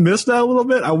kind of missed that a little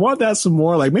bit. I want that some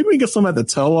more. Like maybe we get some at the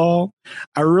tell-all.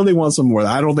 I really want some more.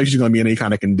 I don't think she's going to be in any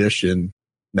kind of condition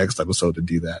next episode to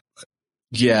do that. But.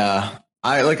 Yeah,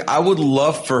 I would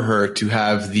love for her to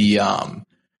have the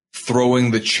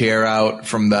throwing the chair out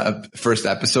from the first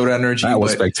episode energy. That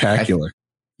was spectacular.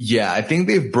 I think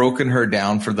they've broken her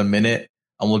down for the minute,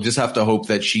 and we'll just have to hope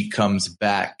that she comes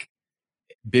back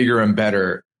bigger and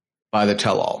better by the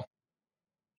tell-all.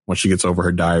 Once she gets over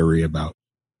her diarrhea bout.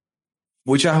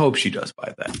 Which I hope she does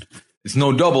by then. It's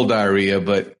no double diarrhea,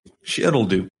 but it'll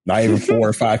do. Not even 4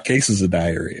 or 5 cases of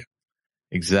diarrhea.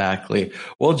 Exactly.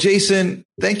 Well, Jason,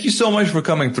 thank you so much for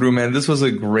coming through, man. This was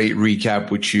a great recap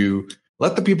with you.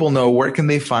 Let the people know, where can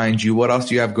they find you? What else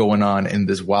do you have going on in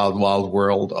this wild, wild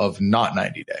world of Not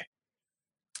 90 Day?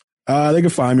 They can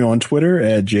find me on Twitter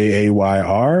at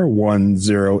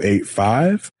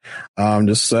JAYR1085.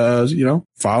 Just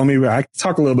follow me. I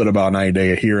talk a little bit about 90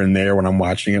 Day here and there when I'm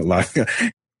watching it, like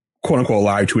quote unquote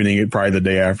live tweeting it probably the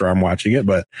day after I'm watching it.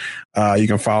 But you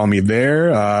can follow me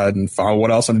there and follow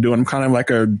what else I'm doing. I'm kind of like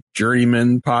a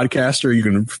journeyman podcaster. You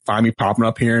can find me popping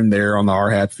up here and there on the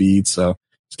RHAT feed. So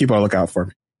just keep a lookout for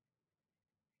me.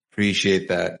 Appreciate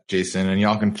that, Jason. And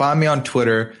y'all can find me on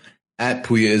Twitter at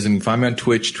Puyaism. You can find me on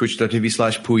Twitch,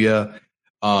 twitch.tv/Puya.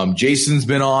 Jason's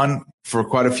been on for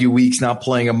quite a few weeks now,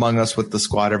 playing Among Us with the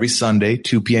squad every Sunday,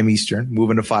 2 p.m. Eastern,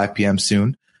 moving to 5 p.m.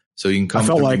 soon. So you can come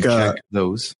through and check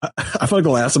those. I felt like the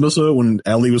last episode when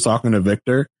Ellie was talking to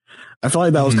Victor, I felt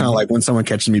like that was kind of like when someone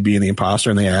catches me being the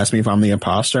imposter and they ask me if I'm the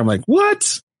imposter. I'm like,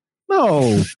 what?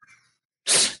 No.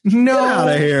 Get out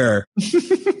of here.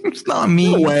 It's not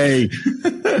me. No way.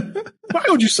 Why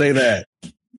would you say that?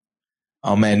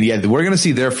 Oh man, yeah, we're gonna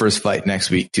see their first fight next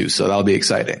week too, so that'll be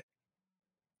exciting.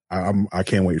 I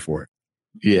can't wait for it.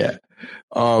 Yeah.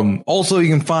 Also, you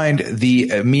can find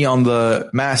me on the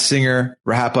Masked Singer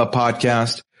RHAP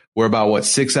podcast. We're about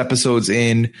 6 episodes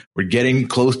in. We're getting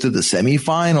close to the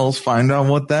semifinals. Find out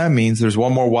what that means. There's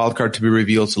one more wild card to be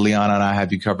revealed, so Liana and I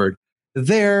have you covered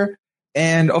there.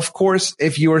 And of course,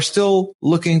 if you are still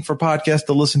looking for podcasts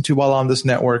to listen to while on this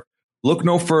network, look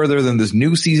no further than this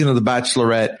new season of The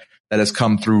Bachelorette that has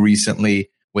come through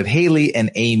recently with Haley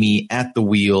and Amy at the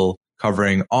wheel,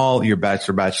 covering all your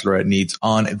Bachelor/Bachelorette needs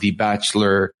on the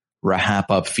Bachelor RHAP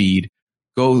Up feed.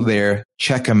 Go there,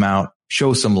 check them out,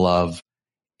 show some love.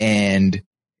 And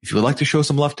if you would like to show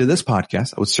some love to this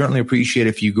podcast, I would certainly appreciate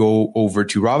if you go over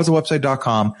to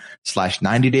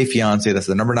robinsonwebsite.com/90dayfiance. That's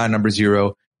the number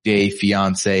 9 day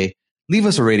fiance. Leave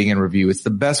us a rating and review. It's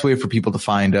the best way for people to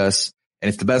find us. And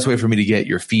it's the best way for me to get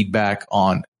your feedback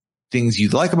on things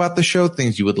you'd like about the show,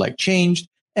 things you would like changed,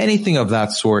 anything of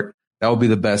that sort. That would be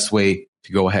the best way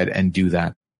to go ahead and do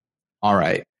that. All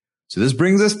right. So this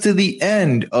brings us to the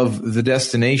end of the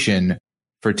destination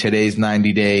for today's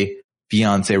 90-day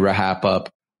fiance wrap up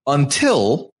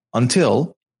until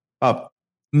a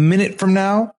minute from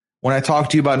now, when I talk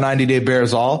to you about 90-Day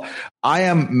Bears All. I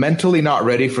am mentally not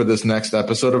ready for this next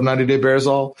episode of 90-Day Bears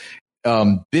All.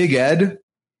 Big Ed,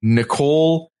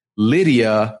 Nicole,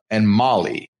 Lydia, and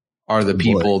Molly are the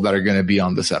people that are going to be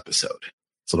on this episode.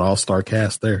 It's an all-star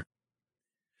cast there.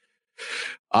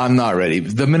 I'm not ready.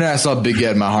 The minute I saw Big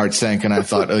Ed, my heart sank and I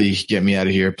thought, oh, you get me out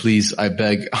of here. Please, I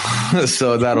beg.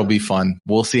 So that'll be fun.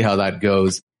 We'll see how that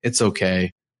goes. It's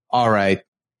okay. All right.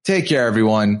 Take care,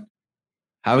 everyone.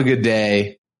 Have a good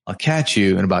day. I'll catch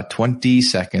you in about 20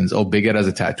 seconds. Oh, Big Ed has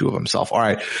a tattoo of himself. All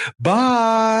right.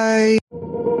 Bye.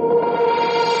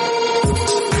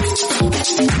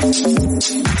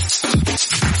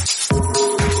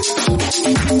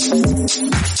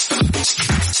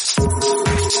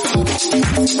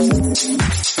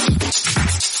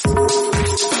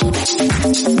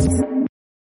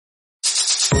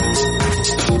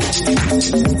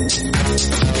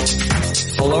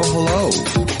 Hello,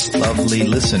 lovely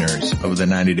listeners of the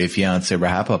 90-Day Fiancé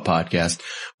Wrap-Up podcast.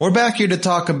 We're back here to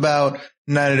talk about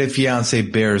 90-Day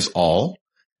Fiancé Bears All.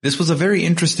 This was a very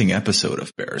interesting episode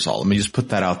of Bears All. Let me just put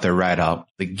that out there right out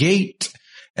the gate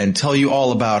and tell you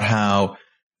all about how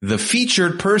the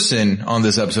featured person on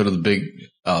this episode of the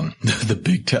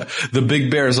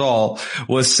Big Bears All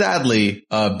was sadly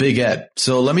Big Ed.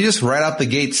 So let me just right out the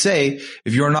gate say,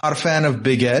 if you're not a fan of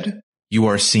Big Ed, you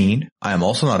are seen. I am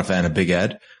also not a fan of Big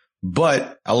Ed,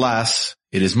 but alas,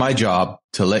 it is my job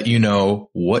to let you know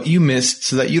what you missed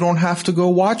so that you don't have to go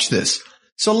watch this.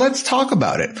 So let's talk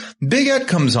about it. Big Ed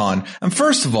comes on, and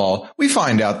first of all, we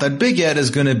find out that Big Ed is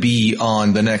going to be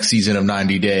on the next season of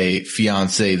 90-Day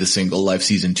Fiancé, The Single Life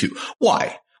Season 2.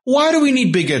 Why? Why do we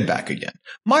need Big Ed back again?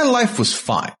 My life was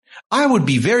fine. I would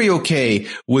be very okay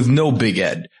with no Big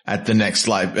Ed at the next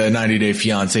 90-Day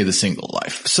Fiancé, The Single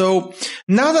Life. So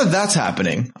now that that's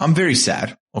happening, I'm very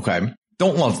sad. Okay.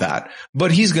 Don't love that,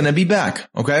 but he's going to be back.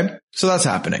 Okay. So that's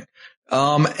happening.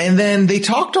 And then they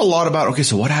talked a lot about, okay,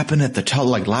 so what happened at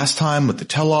the last time with the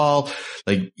tell-all?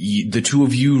 Like the two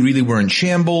of you really were in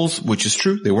shambles, which is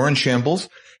true. They were in shambles.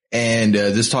 And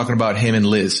this talking about him and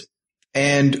Liz.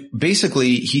 And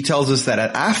basically he tells us that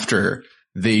after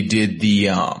they did the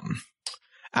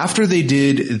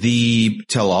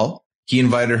tell-all, he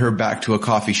invited her back to a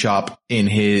coffee shop in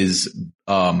his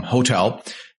hotel,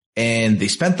 and they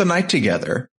spent the night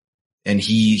together. And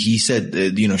he said,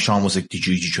 Sean was like, did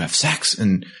you have sex?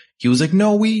 And he was like,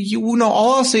 no,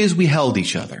 all I'll say is we held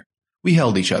each other. And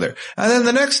then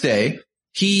the next day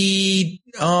he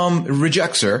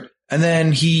rejects her, and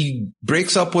then he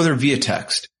breaks up with her via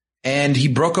text. And he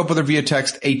broke up with her via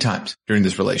text 8 times during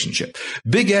this relationship.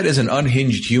 Big Ed is an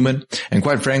unhinged human, and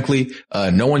quite frankly,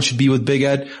 no one should be with Big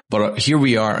Ed. But here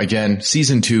we are again,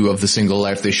 season 2 of The Single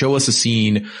Life. They show us a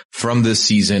scene from this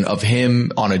season of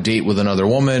him on a date with another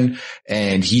woman,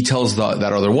 and he tells that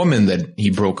other woman that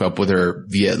he broke up with her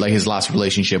via his last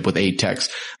relationship with 8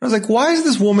 texts. And I was like, why is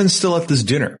this woman still at this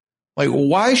dinner? Like,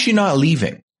 why is she not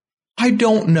leaving? I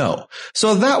don't know.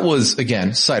 So that was,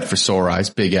 again, sight for sore eyes,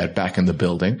 Big Ed back in the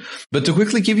building. But to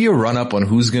quickly give you a run up on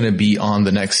who's going to be on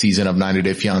the next season of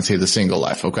 90-Day Fiancé, The Single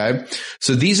Life, okay?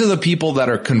 So these are the people that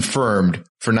are confirmed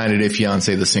for 90-Day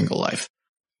Fiancé, The Single Life.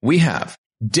 We have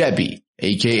Debbie,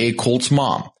 aka Colt's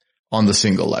mom, on The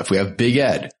Single Life. We have Big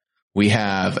Ed. We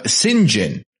have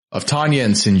Sinjin of Tanya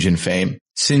and Sinjin fame,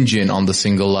 Sinjin on The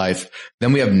Single Life.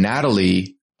 Then we have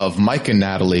Natalie of Mike and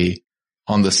Natalie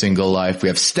on The Single Life. We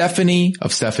have Stephanie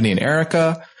of Stephanie and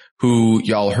Erica, who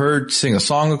y'all heard sing a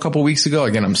song a couple weeks ago.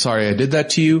 Again, I'm sorry I did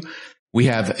that to you. We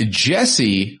have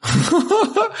Jesse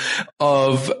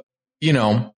of,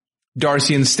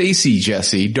 Darcy and Stacy,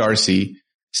 Darcy,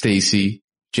 Stacy,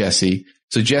 Jesse.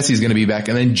 So Jesse's going to be back.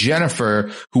 And then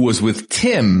Jennifer, who was with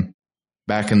Tim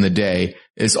back in the day,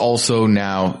 is also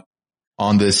now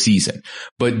on this season.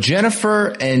 But Jennifer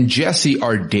and Jesse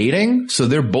are dating, so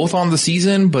they're both on the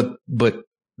season, but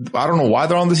I don't know why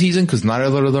they're on the season, because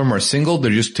neither of them are single.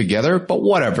 They're just together, but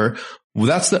whatever.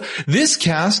 This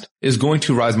cast is going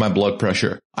to rise my blood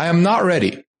pressure. I am not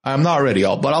ready,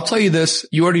 y'all. But I'll tell you this,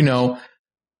 you already know,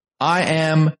 I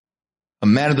am a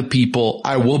man of the people.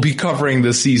 I will be covering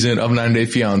this season of 90-Day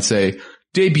Fiancé,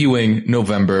 debuting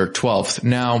November 12th.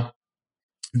 Now,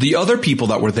 the other people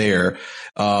that were there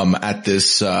at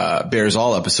this Bears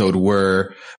All episode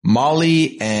were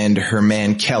Molly and her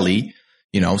man Kelly.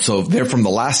 So they're from the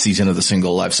last season of The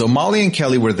Single Life. So Molly and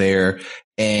Kelly were there,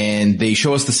 and they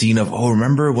show us the scene of,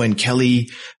 remember when Kelly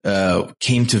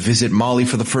came to visit Molly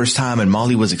for the first time, and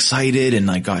Molly was excited and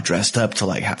like got dressed up to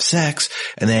like have sex.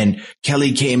 And then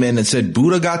Kelly came in and said,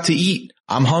 Buddha got to eat.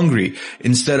 I'm hungry.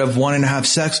 Instead of wanting to have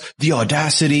sex, the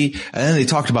audacity. And then they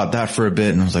talked about that for a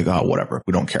bit, and I was like, oh, whatever.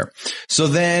 We don't care. So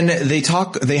then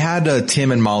they had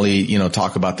Tim and Molly,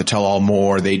 talk about the tell-all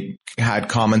more. They had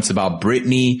comments about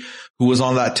Brittany, who was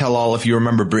on that tell-all. If you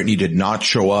remember, Brittany did not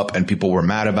show up and people were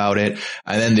mad about it.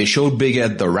 And then they showed Big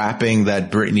Ed the rapping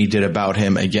that Brittany did about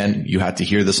him. Again, you had to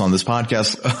hear this on this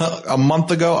podcast a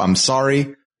month ago. I'm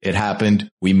sorry. It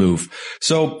happened. We move.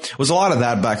 So it was a lot of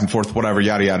that back and forth, whatever,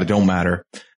 yada, yada, don't matter.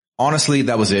 Honestly,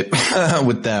 that was it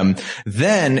with them.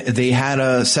 Then they had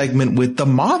a segment with the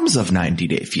moms of 90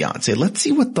 Day Fiancé. Let's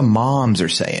see what the moms are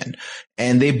saying.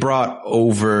 And they brought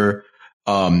over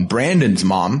Brandon's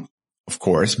mom, of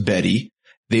course, Betty.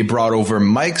 They brought over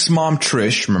Mike's mom,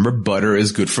 Trish. Remember, butter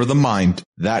is good for the mind.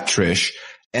 That Trish.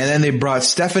 And then they brought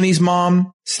Stephanie's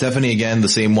mom. Stephanie, again, the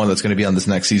same one that's going to be on this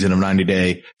next season of 90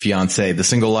 Day Fiancé, The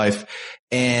Single Life.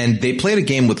 And they played a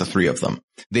game with the three of them.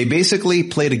 They basically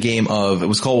played a game of, it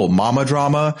was called Mama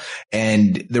Drama.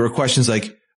 And there were questions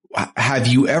like, have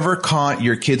you ever caught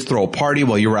your kids throw a party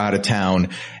while you were out of town?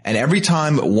 And every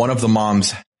time one of the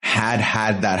moms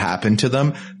had that happen to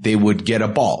them, they would get a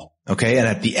ball. Okay. And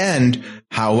at the end,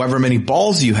 however many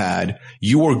balls you had,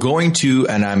 you were going to,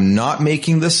 and I'm not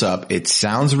making this up, it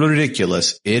sounds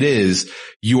ridiculous. It is,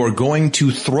 you are going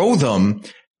to throw them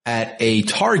at a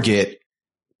target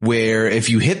where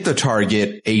if you hit the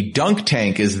target, a dunk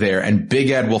tank is there and Big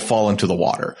Ed will fall into the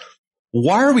water.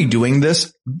 Why are we doing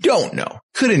this? Don't know.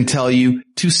 Couldn't tell you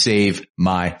to save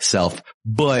myself,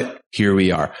 but here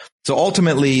we are. So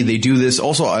ultimately they do this.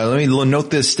 Also, let me note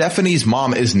this. Stephanie's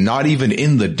mom is not even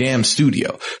in the damn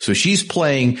studio. So she's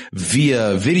playing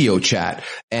via video chat,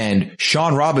 and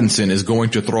Sean Robinson is going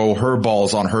to throw her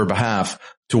balls on her behalf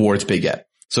towards Big Ed.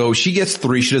 So she gets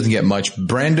 3. She doesn't get much.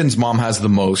 Brandon's mom has the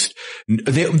most.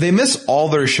 They miss all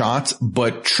their shots,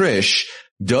 but Trish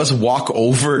does walk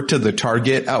over to the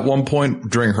target at one point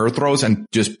during her throws and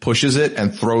just pushes it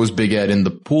and throws Big Ed in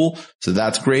the pool. So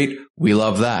that's great. We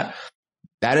love that.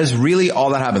 That is really all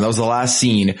that happened. That was the last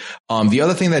scene. The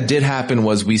other thing that did happen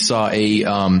was we saw I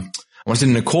want to say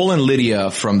Nicole and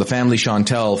Lydia from the Family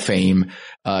Chantel fame,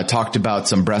 talked about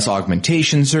some breast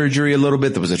augmentation surgery a little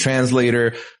bit. There was a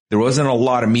translator. There wasn't a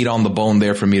lot of meat on the bone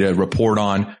there for me to report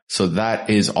on. So that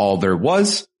is all there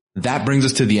was. That brings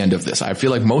us to the end of this. I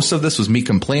feel like most of this was me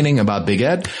complaining about Big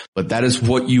Ed, but that is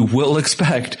what you will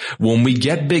expect when we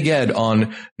get Big Ed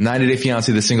on 90 Day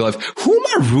Fiancé, The Single Life. Who am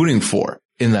I rooting for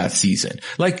in that season?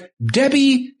 Like,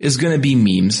 Debbie is going to be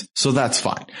memes, so that's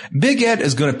fine. Big Ed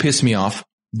is going to piss me off.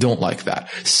 Don't like that.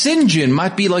 Sinjin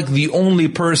might be like the only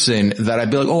person that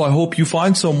I'd be like, oh, I hope you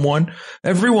find someone.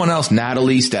 Everyone else,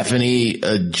 Natalie, Stephanie,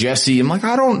 Jesse, I'm like,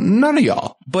 none of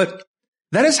y'all. But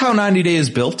that is how 90 Day is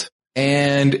built.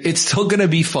 And it's still going to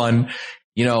be fun.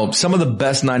 Some of the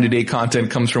best 90 Day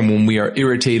content comes from when we are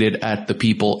irritated at the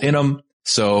people in them.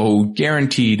 So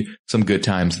guaranteed some good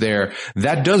times there.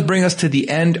 That does bring us to the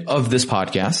end of this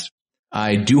podcast.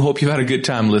 I do hope you've had a good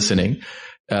time listening.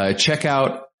 Check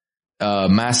out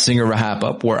Masked Singer Rahap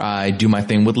Up, where I do my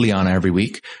thing with Liana every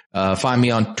week. Find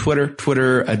me on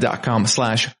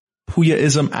twitter.com/Puyaism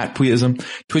 @Puyaism,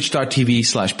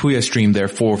 twitch.tv/Puya stream there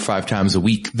 4 or 5 times a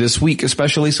week this week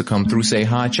especially. So come through, say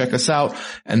hi, check us out.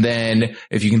 And then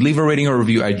if you can leave a rating or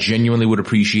review, I genuinely would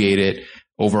appreciate it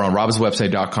over on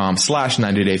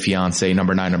robswebsite.com/90dayfiance,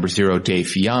 number 9, 0 day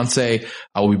fiance.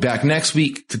 I will be back next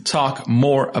week to talk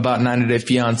more about 90 Day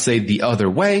Fiancé the other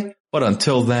way. But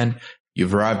until then,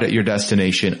 you've arrived at your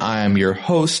destination. I am your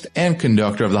host and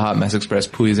conductor of the Hot Mess Express,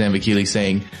 Puya Zambakili,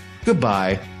 saying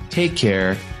goodbye. Take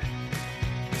care.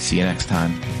 See you next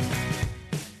time.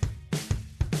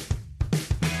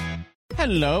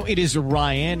 Hello, it is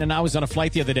Ryan, and I was on a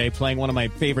flight the other day playing one of my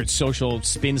favorite social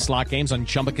spin slot games on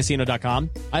ChumbaCasino.com.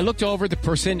 I looked over at the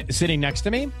person sitting next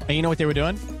to me, and you know what they were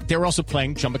doing? They were also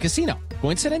playing Chumba Casino.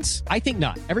 Coincidence? I think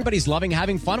not. Everybody's loving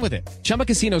having fun with it. Chumba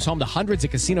Casino is home to hundreds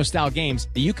of casino-style games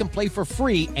that you can play for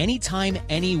free anytime,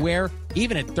 anywhere,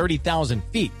 even at 30,000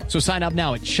 feet. So sign up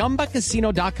now at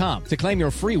ChumbaCasino.com to claim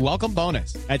your free welcome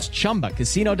bonus. That's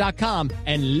ChumbaCasino.com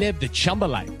and live the Chumba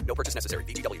life. No purchase necessary.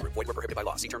 VGW Group. Void where prohibited by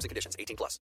law. See terms and conditions. 18+.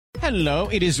 Hello,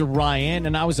 it is Ryan,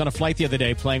 and I was on a flight the other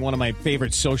day playing one of my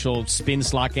favorite social spin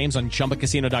slot games on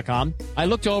ChumbaCasino.com. I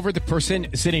looked over at the person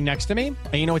sitting next to me,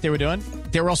 and you know what they were doing?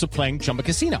 They were also playing Chumba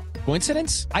Casino.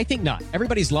 Coincidence? I think not.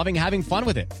 Everybody's loving having fun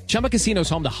with it. Chumba Casino is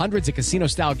home to hundreds of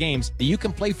casino-style games that you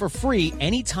can play for free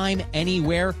anytime,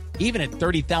 anywhere, even at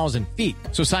 30,000 feet.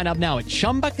 So sign up now at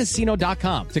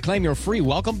ChumbaCasino.com to claim your free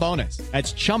welcome bonus.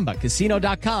 That's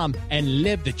ChumbaCasino.com and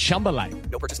live the Chumba life.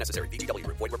 No purchase necessary. VGW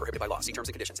Group. Void where prohibited by law. See terms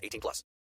and conditions. 18+.